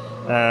that?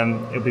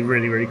 It'll be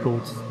really, really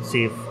cool to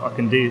see if I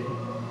can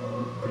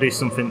produce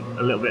something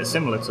a little bit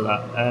similar to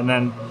that. And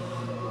then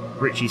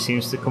Richie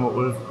seems to come up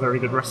with very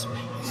good recipes.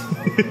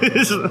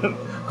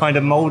 Kind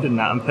of moulding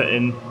that and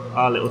putting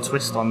our little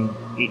twist on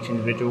each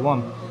individual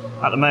one.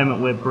 At the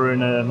moment, we're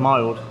brewing a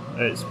mild.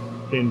 It's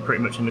been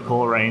pretty much in the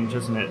core range,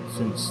 hasn't it,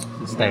 since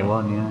day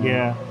one?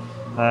 Yeah.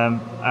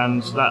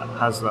 And that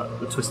has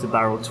the twisted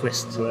barrel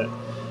twist to it,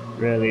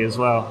 really, as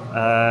well.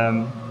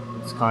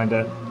 To kind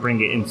of bring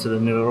it into the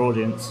newer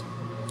audience.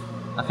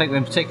 I think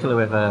in particular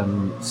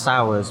with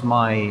sours,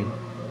 my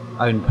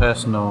own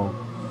personal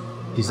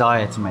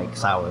desire to make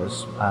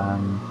sours,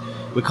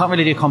 we can't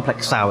really do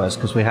complex sours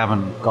because we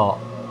haven't got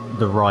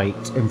the right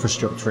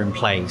infrastructure in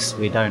place.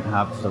 We don't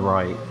have the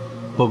right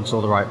bugs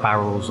or the right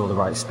barrels or the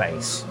right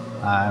space.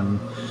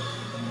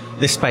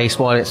 This space,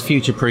 while it's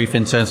future-proof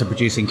in terms of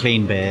producing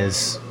clean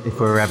beers,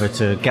 if we were ever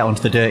to get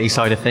onto the dirty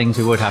side of things,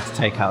 we would have to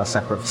take out a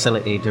separate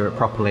facility, do it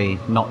properly,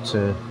 not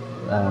to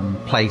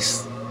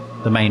place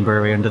the main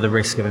brewery under the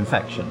risk of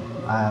infection.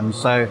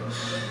 So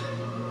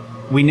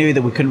we knew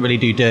that we couldn't really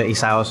do dirty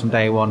sours from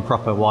day one,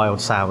 proper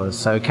wild sours,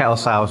 so kettle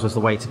sours was the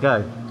way to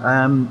go.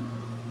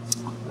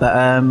 But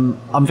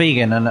I'm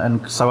vegan,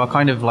 and so I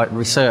kind of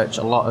research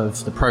a lot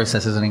of the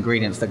processes and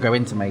ingredients that go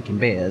into making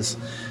beers,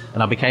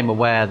 and I became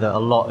aware that a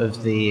lot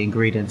of the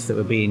ingredients that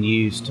were being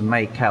used to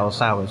make kettle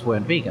sours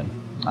weren't vegan.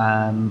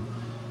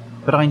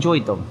 But I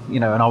enjoyed them,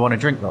 and I want to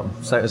drink them.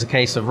 So it was a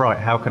case of, right,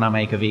 how can I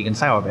make a vegan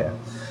sour beer?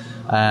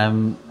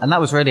 And that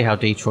was really how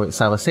Detroit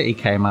Sour City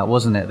came out,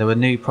 wasn't it? There were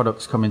new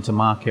products coming to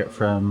market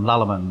from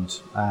Lallemand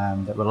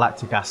that were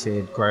lactic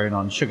acid grown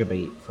on sugar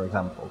beet, for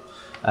example.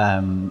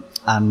 And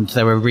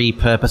they were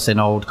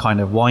repurposing old kind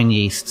of wine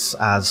yeasts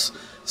as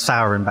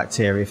souring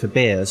bacteria for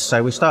beers.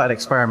 So we started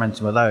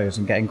experimenting with those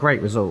and getting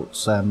great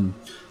results.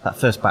 That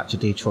first batch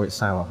of Detroit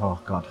Sour, oh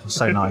God, it was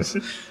so nice.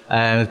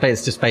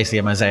 It's just basically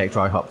a mosaic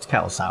dry hopped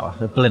kettle sour,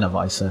 a Berliner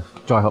Weisse,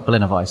 dry hop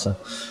Berliner Weisse.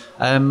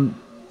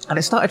 And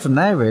it started from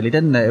there, really,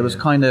 didn't it? It was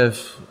kind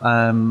of,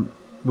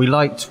 we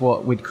liked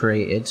what we'd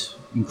created,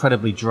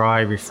 incredibly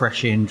dry,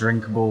 refreshing,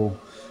 drinkable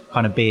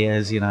kind of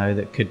beers,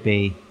 that could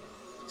be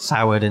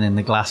soured and in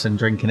the glass and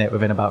drinking it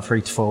within about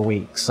 3 to 4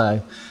 weeks.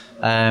 So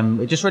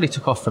it just really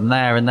took off from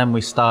there, and then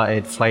we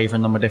started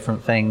flavouring them with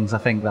different things. I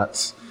think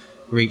that's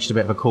reached a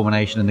bit of a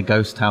culmination in the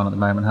ghost town at the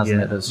moment,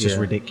 hasn't it? That's just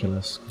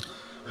ridiculous.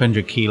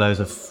 100 kilos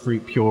of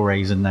fruit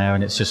purees in there,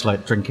 and it's just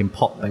like drinking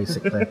pop,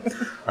 basically.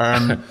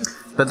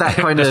 But that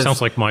kind that of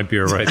sounds like my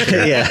beer right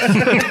there. Yeah,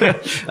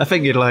 I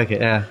think you'd like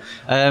it. Yeah.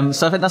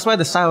 So I think that's where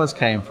the sours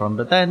came from.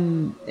 But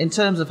then, in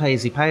terms of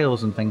hazy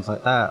pales and things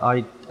like that,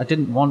 I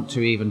didn't want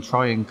to even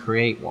try and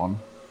create one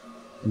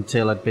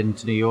until I'd been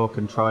to New York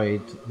and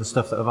tried the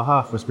stuff that Other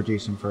Half was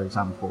producing, for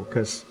example,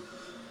 because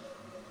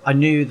I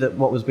knew that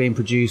what was being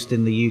produced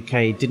in the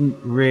UK didn't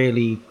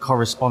really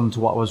correspond to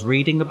what I was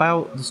reading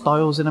about the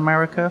styles in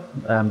America.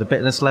 The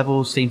bitterness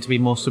levels seemed to be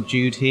more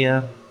subdued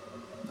here.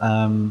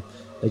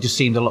 They just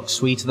seemed a lot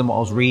sweeter than what I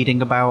was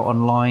reading about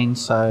online.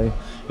 So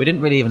we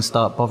didn't really even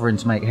start bothering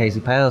to make hazy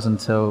pales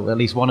until at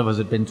least one of us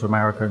had been to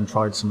America and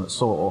tried some at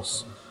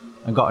Source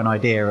and got an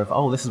idea of,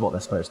 oh, this is what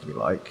they're supposed to be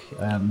like.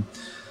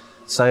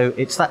 So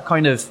it's that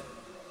kind of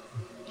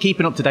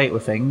keeping up to date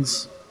with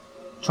things,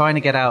 trying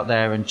to get out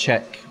there and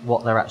check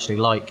what they're actually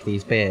like,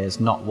 these beers,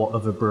 not what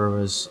other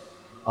brewers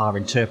are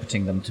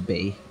interpreting them to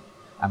be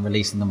and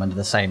releasing them under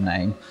the same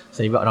name.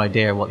 So you've got an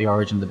idea of what the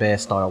origin of the beer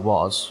style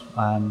was.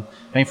 I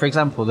mean, for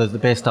example, there's the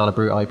beer style of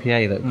Brut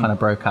IPA that kind of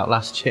broke out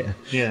last year.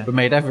 Yeah. We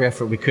made every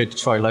effort we could to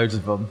try loads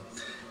of them.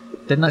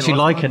 Didn't actually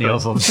like any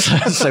of them,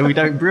 so we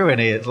don't brew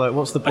any. It's like,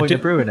 what's the point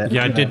of brewing it?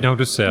 Yeah, I did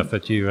notice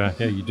that you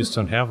you just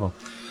don't have them.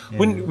 Yeah.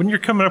 When you're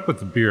coming up with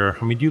the beer,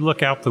 I mean, do you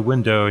look out the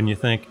window and you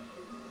think,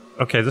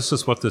 okay, this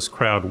is what this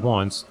crowd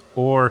wants,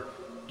 or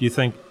do you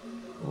think,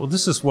 well,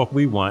 this is what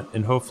we want,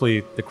 and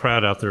hopefully the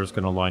crowd out there is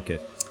going to like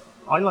it?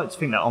 I like to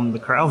think that I'm the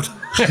crowd.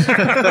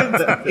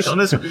 To be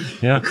honest.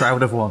 Yeah, A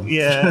crowd of one.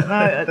 Yeah,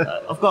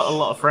 no, I've got a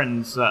lot of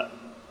friends that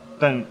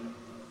don't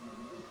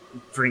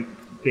drink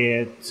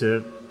beer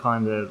to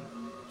kind of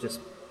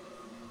just...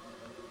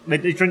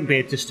 They drink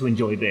beer just to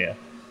enjoy beer.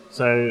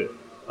 So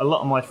a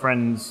lot of my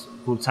friends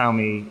will tell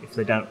me if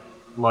they don't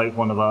like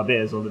one of our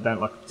beers or they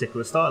don't like a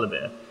particular style of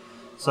beer.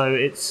 So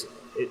it's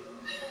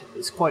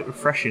quite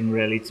refreshing,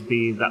 really, to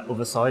be that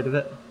other side of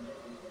it.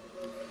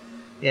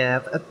 Yeah,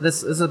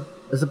 there's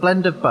a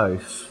blend of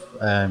both.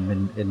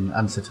 In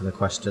answer to the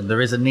question,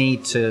 there is a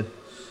need to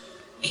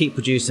keep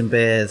producing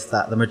beers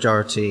that the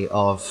majority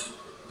of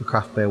the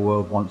craft beer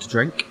world want to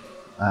drink.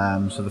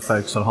 So the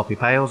focus on hoppy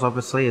pales,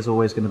 obviously, is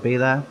always going to be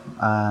there.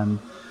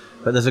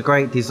 But there's a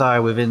great desire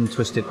within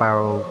Twisted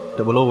Barrel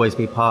that will always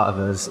be part of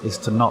us, is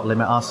to not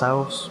limit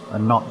ourselves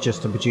and not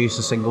just to produce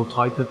a single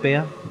type of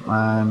beer.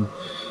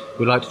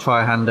 We like to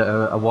try our hand at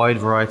a wide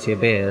variety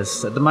of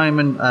beers. At the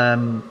moment,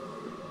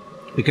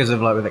 because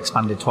of we've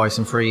expanded twice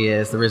in 3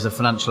 years, there is a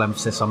financial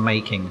emphasis on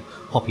making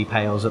hoppy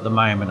pales at the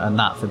moment, and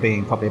that for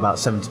being probably about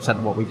 70%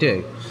 of what we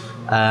do.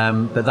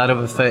 But that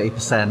other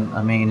 30%,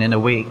 I mean, in a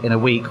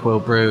week we'll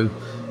brew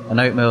an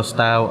oatmeal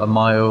stout, a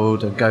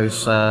mild, a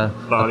gose, a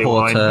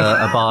porter,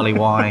 a barley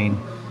wine.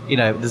 You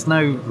know, there's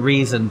no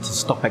reason to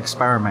stop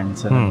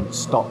experimenting and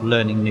stop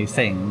learning new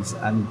things.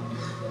 And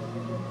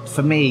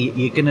for me,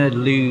 you're going to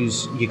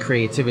lose your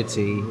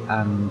creativity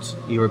and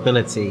your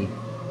ability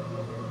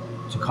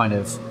to kind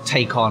of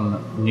take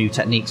on new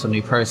techniques or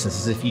new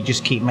processes if you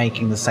just keep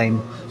making the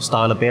same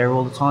style of beer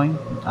all the time.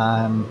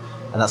 And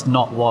that's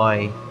not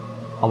why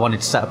I wanted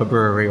to set up a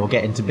brewery or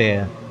get into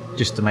beer,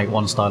 just to make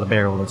one style of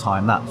beer all the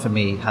time. That for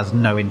me has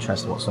no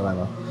interest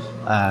whatsoever.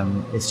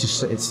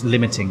 It's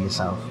limiting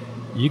yourself.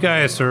 You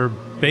guys are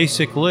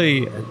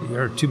basically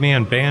you're a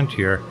two-man band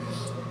here.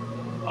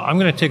 I'm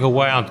going to take a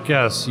wild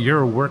guess.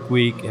 Your work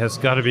week has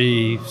got to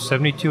be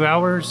 72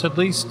 hours at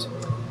least?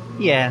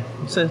 Yeah,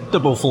 it's a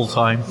double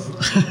full-time.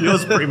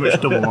 Yours pretty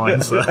much double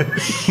mine, so...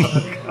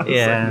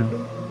 Yeah.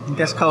 I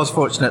guess Carl's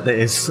fortunate that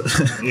he's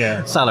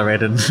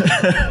salaried.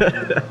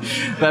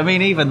 But I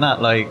mean, even that,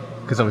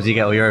 because obviously you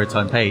get all your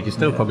overtime paid, you're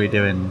still probably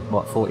doing,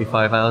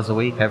 45 hours a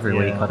week every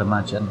week, I'd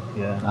imagine.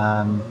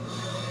 Yeah.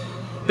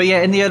 But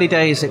yeah, in the early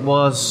days it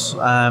was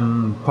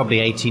probably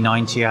 80,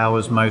 90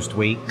 hours most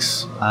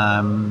weeks.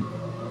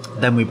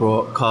 Then we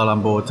brought Carl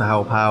on board to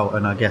help out,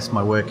 and I guess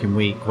my working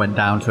week went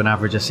down to an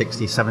average of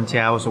 60, 70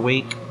 hours a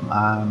week.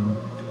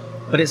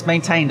 But it's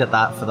maintained at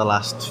that for the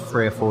last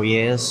 3 or 4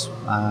 years.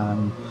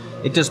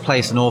 It does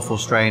place an awful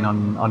strain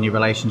on your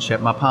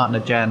relationship. My partner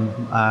Jen,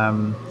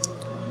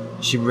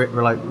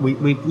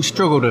 we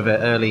struggled with it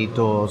early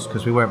doors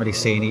because we weren't really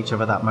seeing each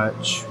other that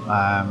much.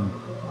 I'm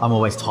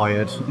always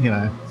tired,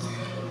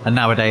 and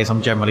nowadays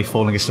I'm generally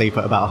falling asleep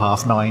at about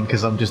 9:30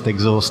 because I'm just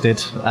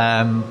exhausted.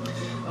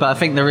 But I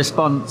think the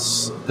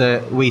response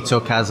that we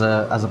took as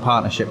a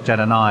partnership, Jen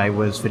and I,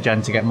 was for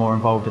Jen to get more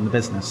involved in the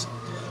business.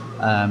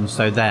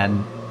 So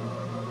then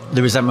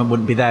the resentment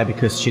wouldn't be there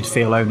because she'd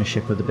feel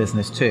ownership of the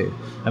business too.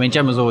 I mean,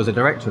 Jen was always a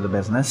director of the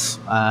business,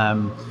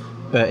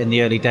 but in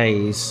the early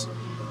days,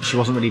 she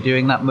wasn't really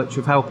doing that much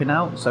with helping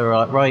out. So we're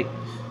like, right,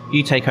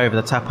 you take over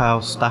the tap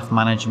house, staff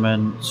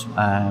management,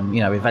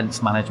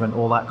 events management,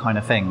 all that kind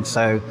of thing.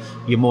 So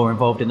you're more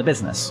involved in the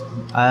business.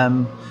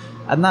 And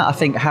that, I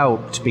think,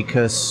 helped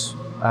because,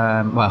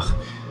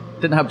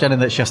 didn't help Jen in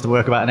that she has to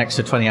work about an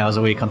extra 20 hours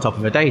a week on top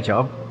of her day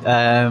job,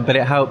 but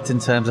it helped in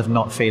terms of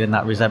not feeling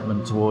that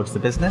resentment towards the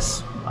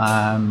business.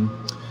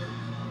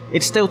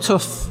 It's still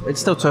tough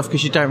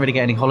because you don't really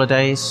get any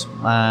holidays.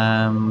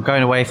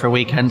 Going away for a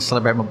weekend to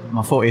celebrate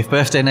my 40th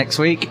birthday next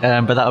week,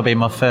 but that'll be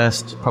my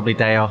first probably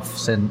day off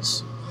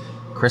since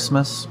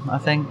Christmas, I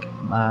think.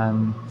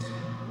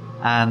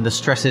 And the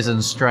stresses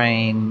and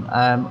strain,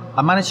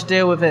 I managed to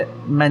deal with it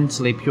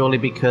mentally purely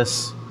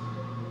because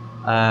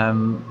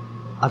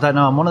I don't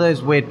know, I'm one of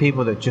those weird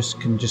people that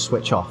can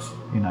switch off,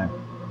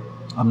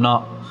 I'm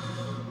not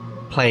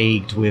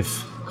plagued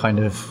with kind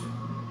of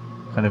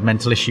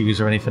mental issues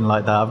or anything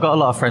like that. I've got a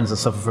lot of friends that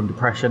suffer from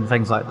depression,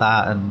 things like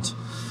that, and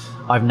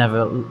I've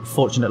never,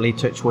 fortunately,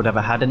 touch wood,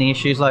 ever had any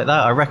issues like that.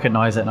 I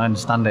recognise it and I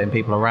understand it in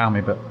people around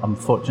me, but I'm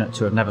fortunate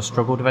to have never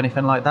struggled with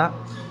anything like that.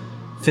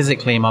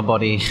 Physically, my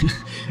body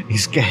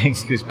is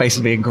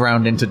basically being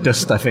ground into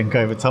dust, I think,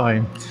 over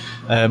time.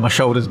 My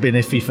shoulder's been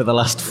iffy for the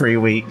last 3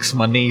 weeks.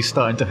 My knee's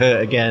starting to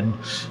hurt again.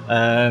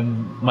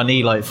 My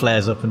knee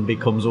flares up and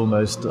becomes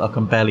almost, I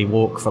can barely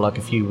walk for a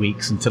few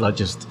weeks until I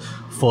just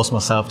force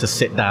myself to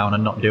sit down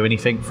and not do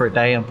anything for a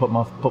day and put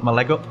my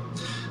leg up.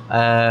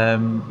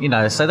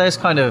 So those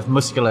kind of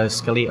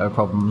musculoskeletal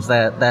problems,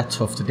 they're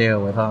tough to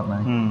deal with, aren't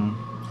they?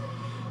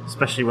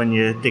 Especially when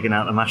you're digging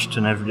out the mash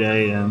tun every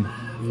day and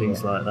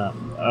things like that.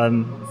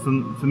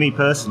 For me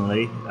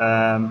personally,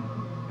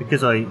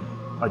 because I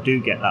do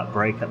get that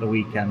break at the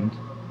weekend,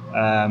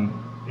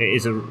 it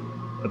is a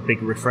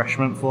big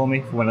refreshment for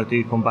me for when I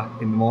do come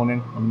back in the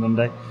morning on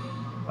Monday.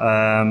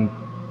 I'm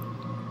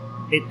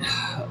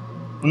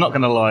not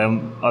going to lie,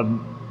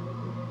 I'm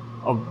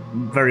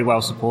very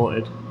well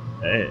supported,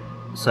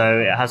 so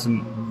it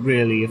hasn't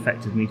really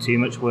affected me too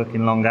much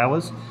working long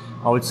hours.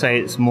 I would say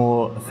it's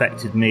more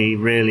affected me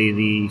really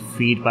the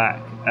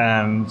feedback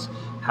and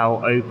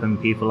how open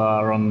people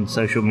are on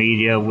social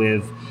media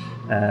with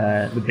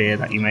the beer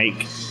that you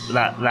make.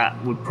 That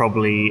would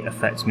probably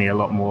affect me a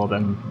lot more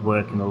than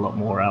working a lot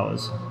more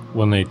hours.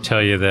 When they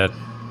tell you that.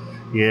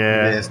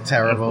 Yeah, it's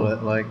terrible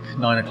at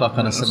 9 o'clock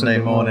on a Sunday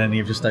morning.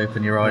 You've just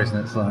opened your eyes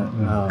and it's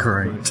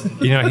great.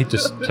 I hate to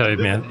tell you,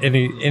 man.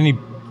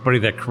 Anybody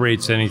that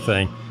creates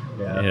anything,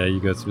 you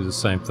go through the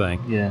same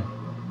thing. Yeah.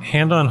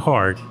 Hand on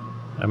heart.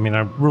 I mean,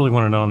 I really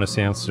want an honest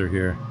answer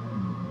here.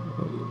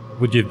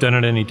 Would you have done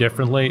it any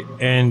differently?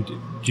 And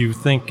do you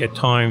think at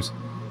times,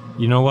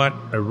 you know what,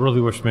 I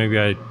really wish maybe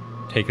I'd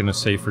taken a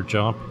safer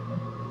job?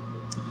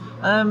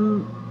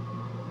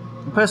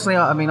 Personally,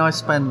 I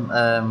spent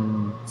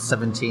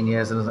 17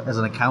 years as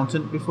an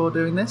accountant before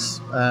doing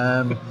this.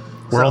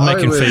 We're all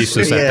making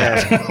faces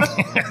at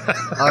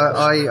that.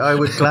 I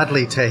would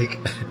gladly take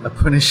a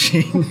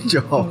punishing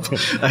job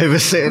over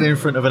sitting in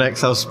front of an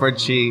Excel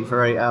spreadsheet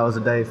for 8 hours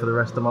a day for the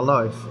rest of my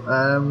life.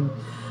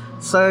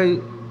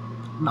 So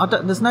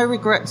there's no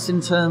regrets in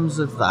terms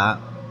of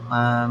that.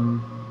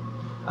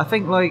 I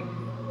think I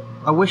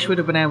wish we'd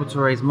have been able to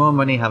raise more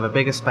money, have a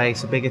bigger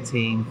space, a bigger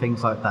team,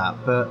 things like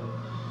that. But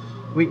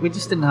we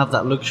just didn't have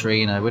that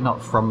luxury. We're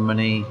not from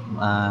money.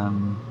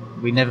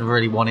 We never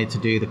really wanted to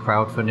do the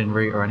crowdfunding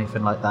route or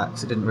anything like that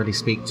because it didn't really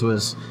speak to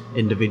us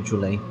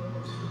individually.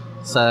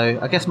 So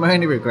I guess my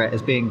only regret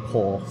is being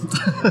poor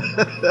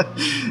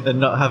and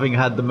not having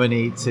had the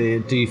money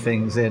to do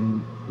things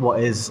in what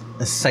is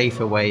a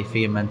safer way for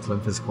your mental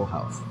and physical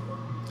health.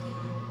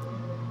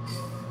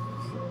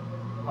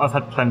 I've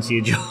had plenty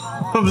of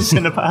jobs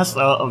in the past.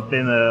 I've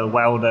been a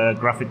welder,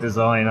 graphic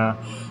designer,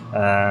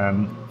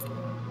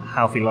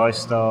 healthy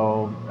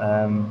lifestyle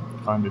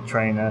kind of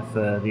trainer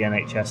for the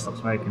NHS, stop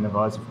smoking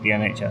advisor for the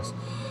NHS.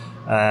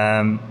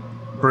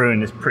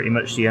 Brewing is pretty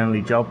much the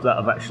only job that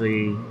I've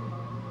actually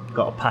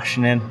got a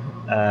passion in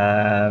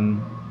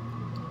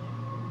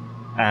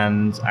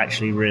and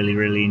actually really,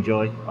 really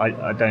enjoy.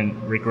 I don't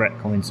regret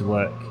coming to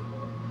work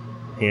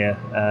here.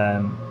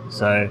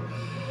 So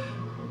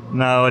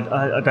no,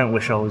 I don't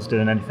wish I was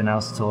doing anything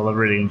else at all. I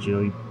really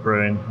enjoy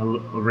brewing. I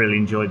really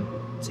enjoy the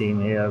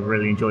team here. I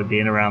really enjoy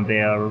being around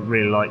beer. I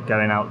really like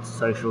going out to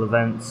social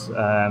events,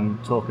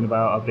 talking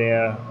about our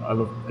beer. I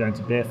love going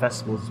to beer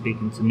festivals,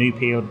 speaking to new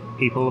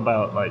people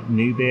about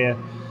new beer.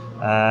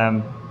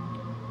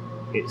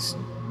 It's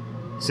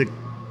a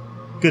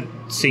good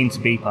scene to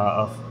be part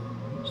of.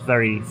 It's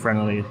very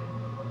friendly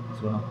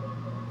as well.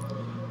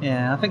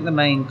 Yeah, I think the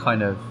main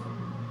kind of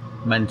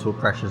mental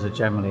pressures are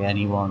generally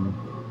anyone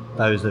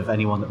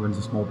that runs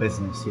a small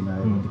business,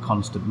 the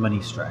constant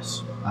money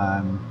stress,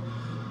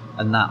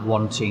 and that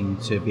wanting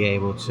to be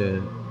able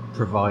to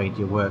provide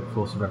your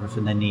workforce with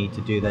everything they need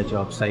to do their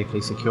job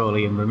safely,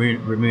 securely, and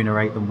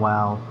remunerate them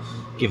well,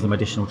 give them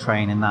additional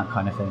training, that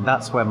kind of thing.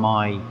 That's where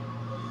my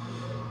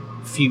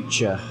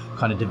future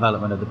kind of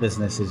development of the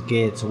business is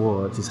geared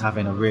towards, is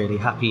having a really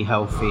happy,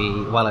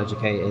 healthy,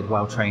 well-educated,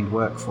 well-trained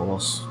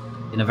workforce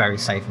in a very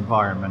safe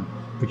environment,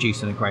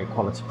 producing a great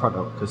quality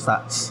product, because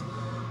that's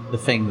the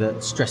thing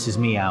that stresses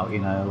me out.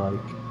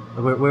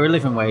 We're a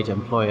living wage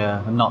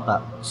employer, and not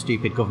that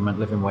stupid government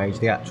living wage,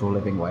 the actual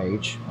living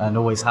wage, and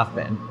always have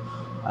been.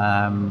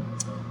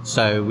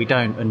 So we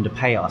don't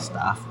underpay our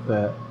staff,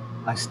 but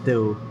I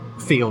still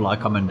feel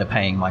like I'm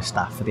underpaying my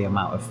staff for the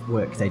amount of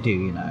work they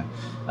do,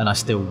 and I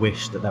still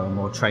wish that there were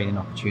more training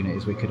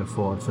opportunities we could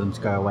afford for them to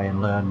go away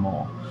and learn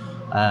more.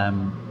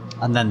 And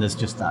then there's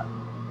just that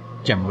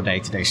general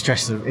day-to-day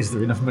stress of, is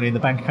there enough money in the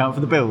bank account for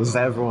the bills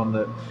that everyone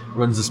that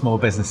runs a small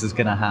business is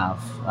going to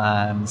have?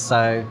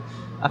 So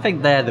I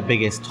think they're the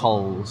biggest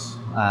tolls,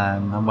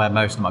 and where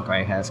most of my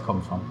grey hairs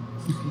come from.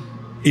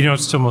 It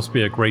still must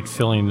be a great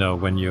feeling though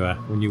when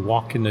you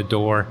walk in the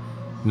door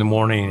in the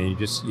morning and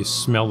you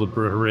smell the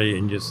brewery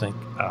and you just think,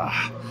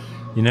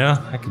 You know,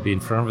 I could be in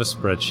front of a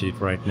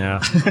spreadsheet right now.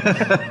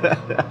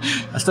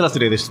 I still have to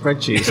do this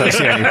spreadsheet, so that's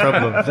the only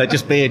problem. They're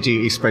just beer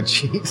duty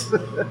spreadsheets.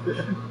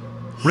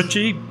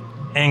 Richie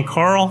and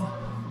Carl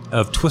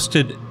of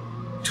Twisted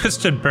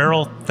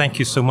Barrel, thank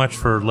you so much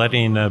for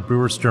letting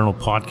Brewers Journal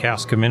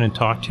podcast come in and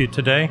talk to you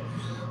today.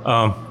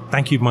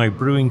 Thank you, my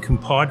brewing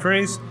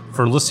compadres,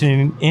 for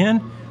listening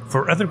in.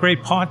 For other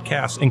great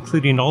podcasts,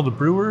 including All the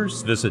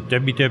Brewers, visit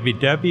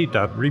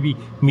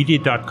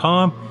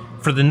www.reebymedia.com.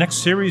 For the next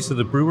series of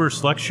the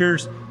Brewers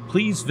Lectures,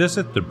 please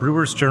visit the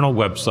Brewers Journal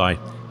website.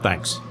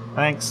 Thanks.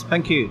 Thanks.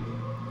 Thank you.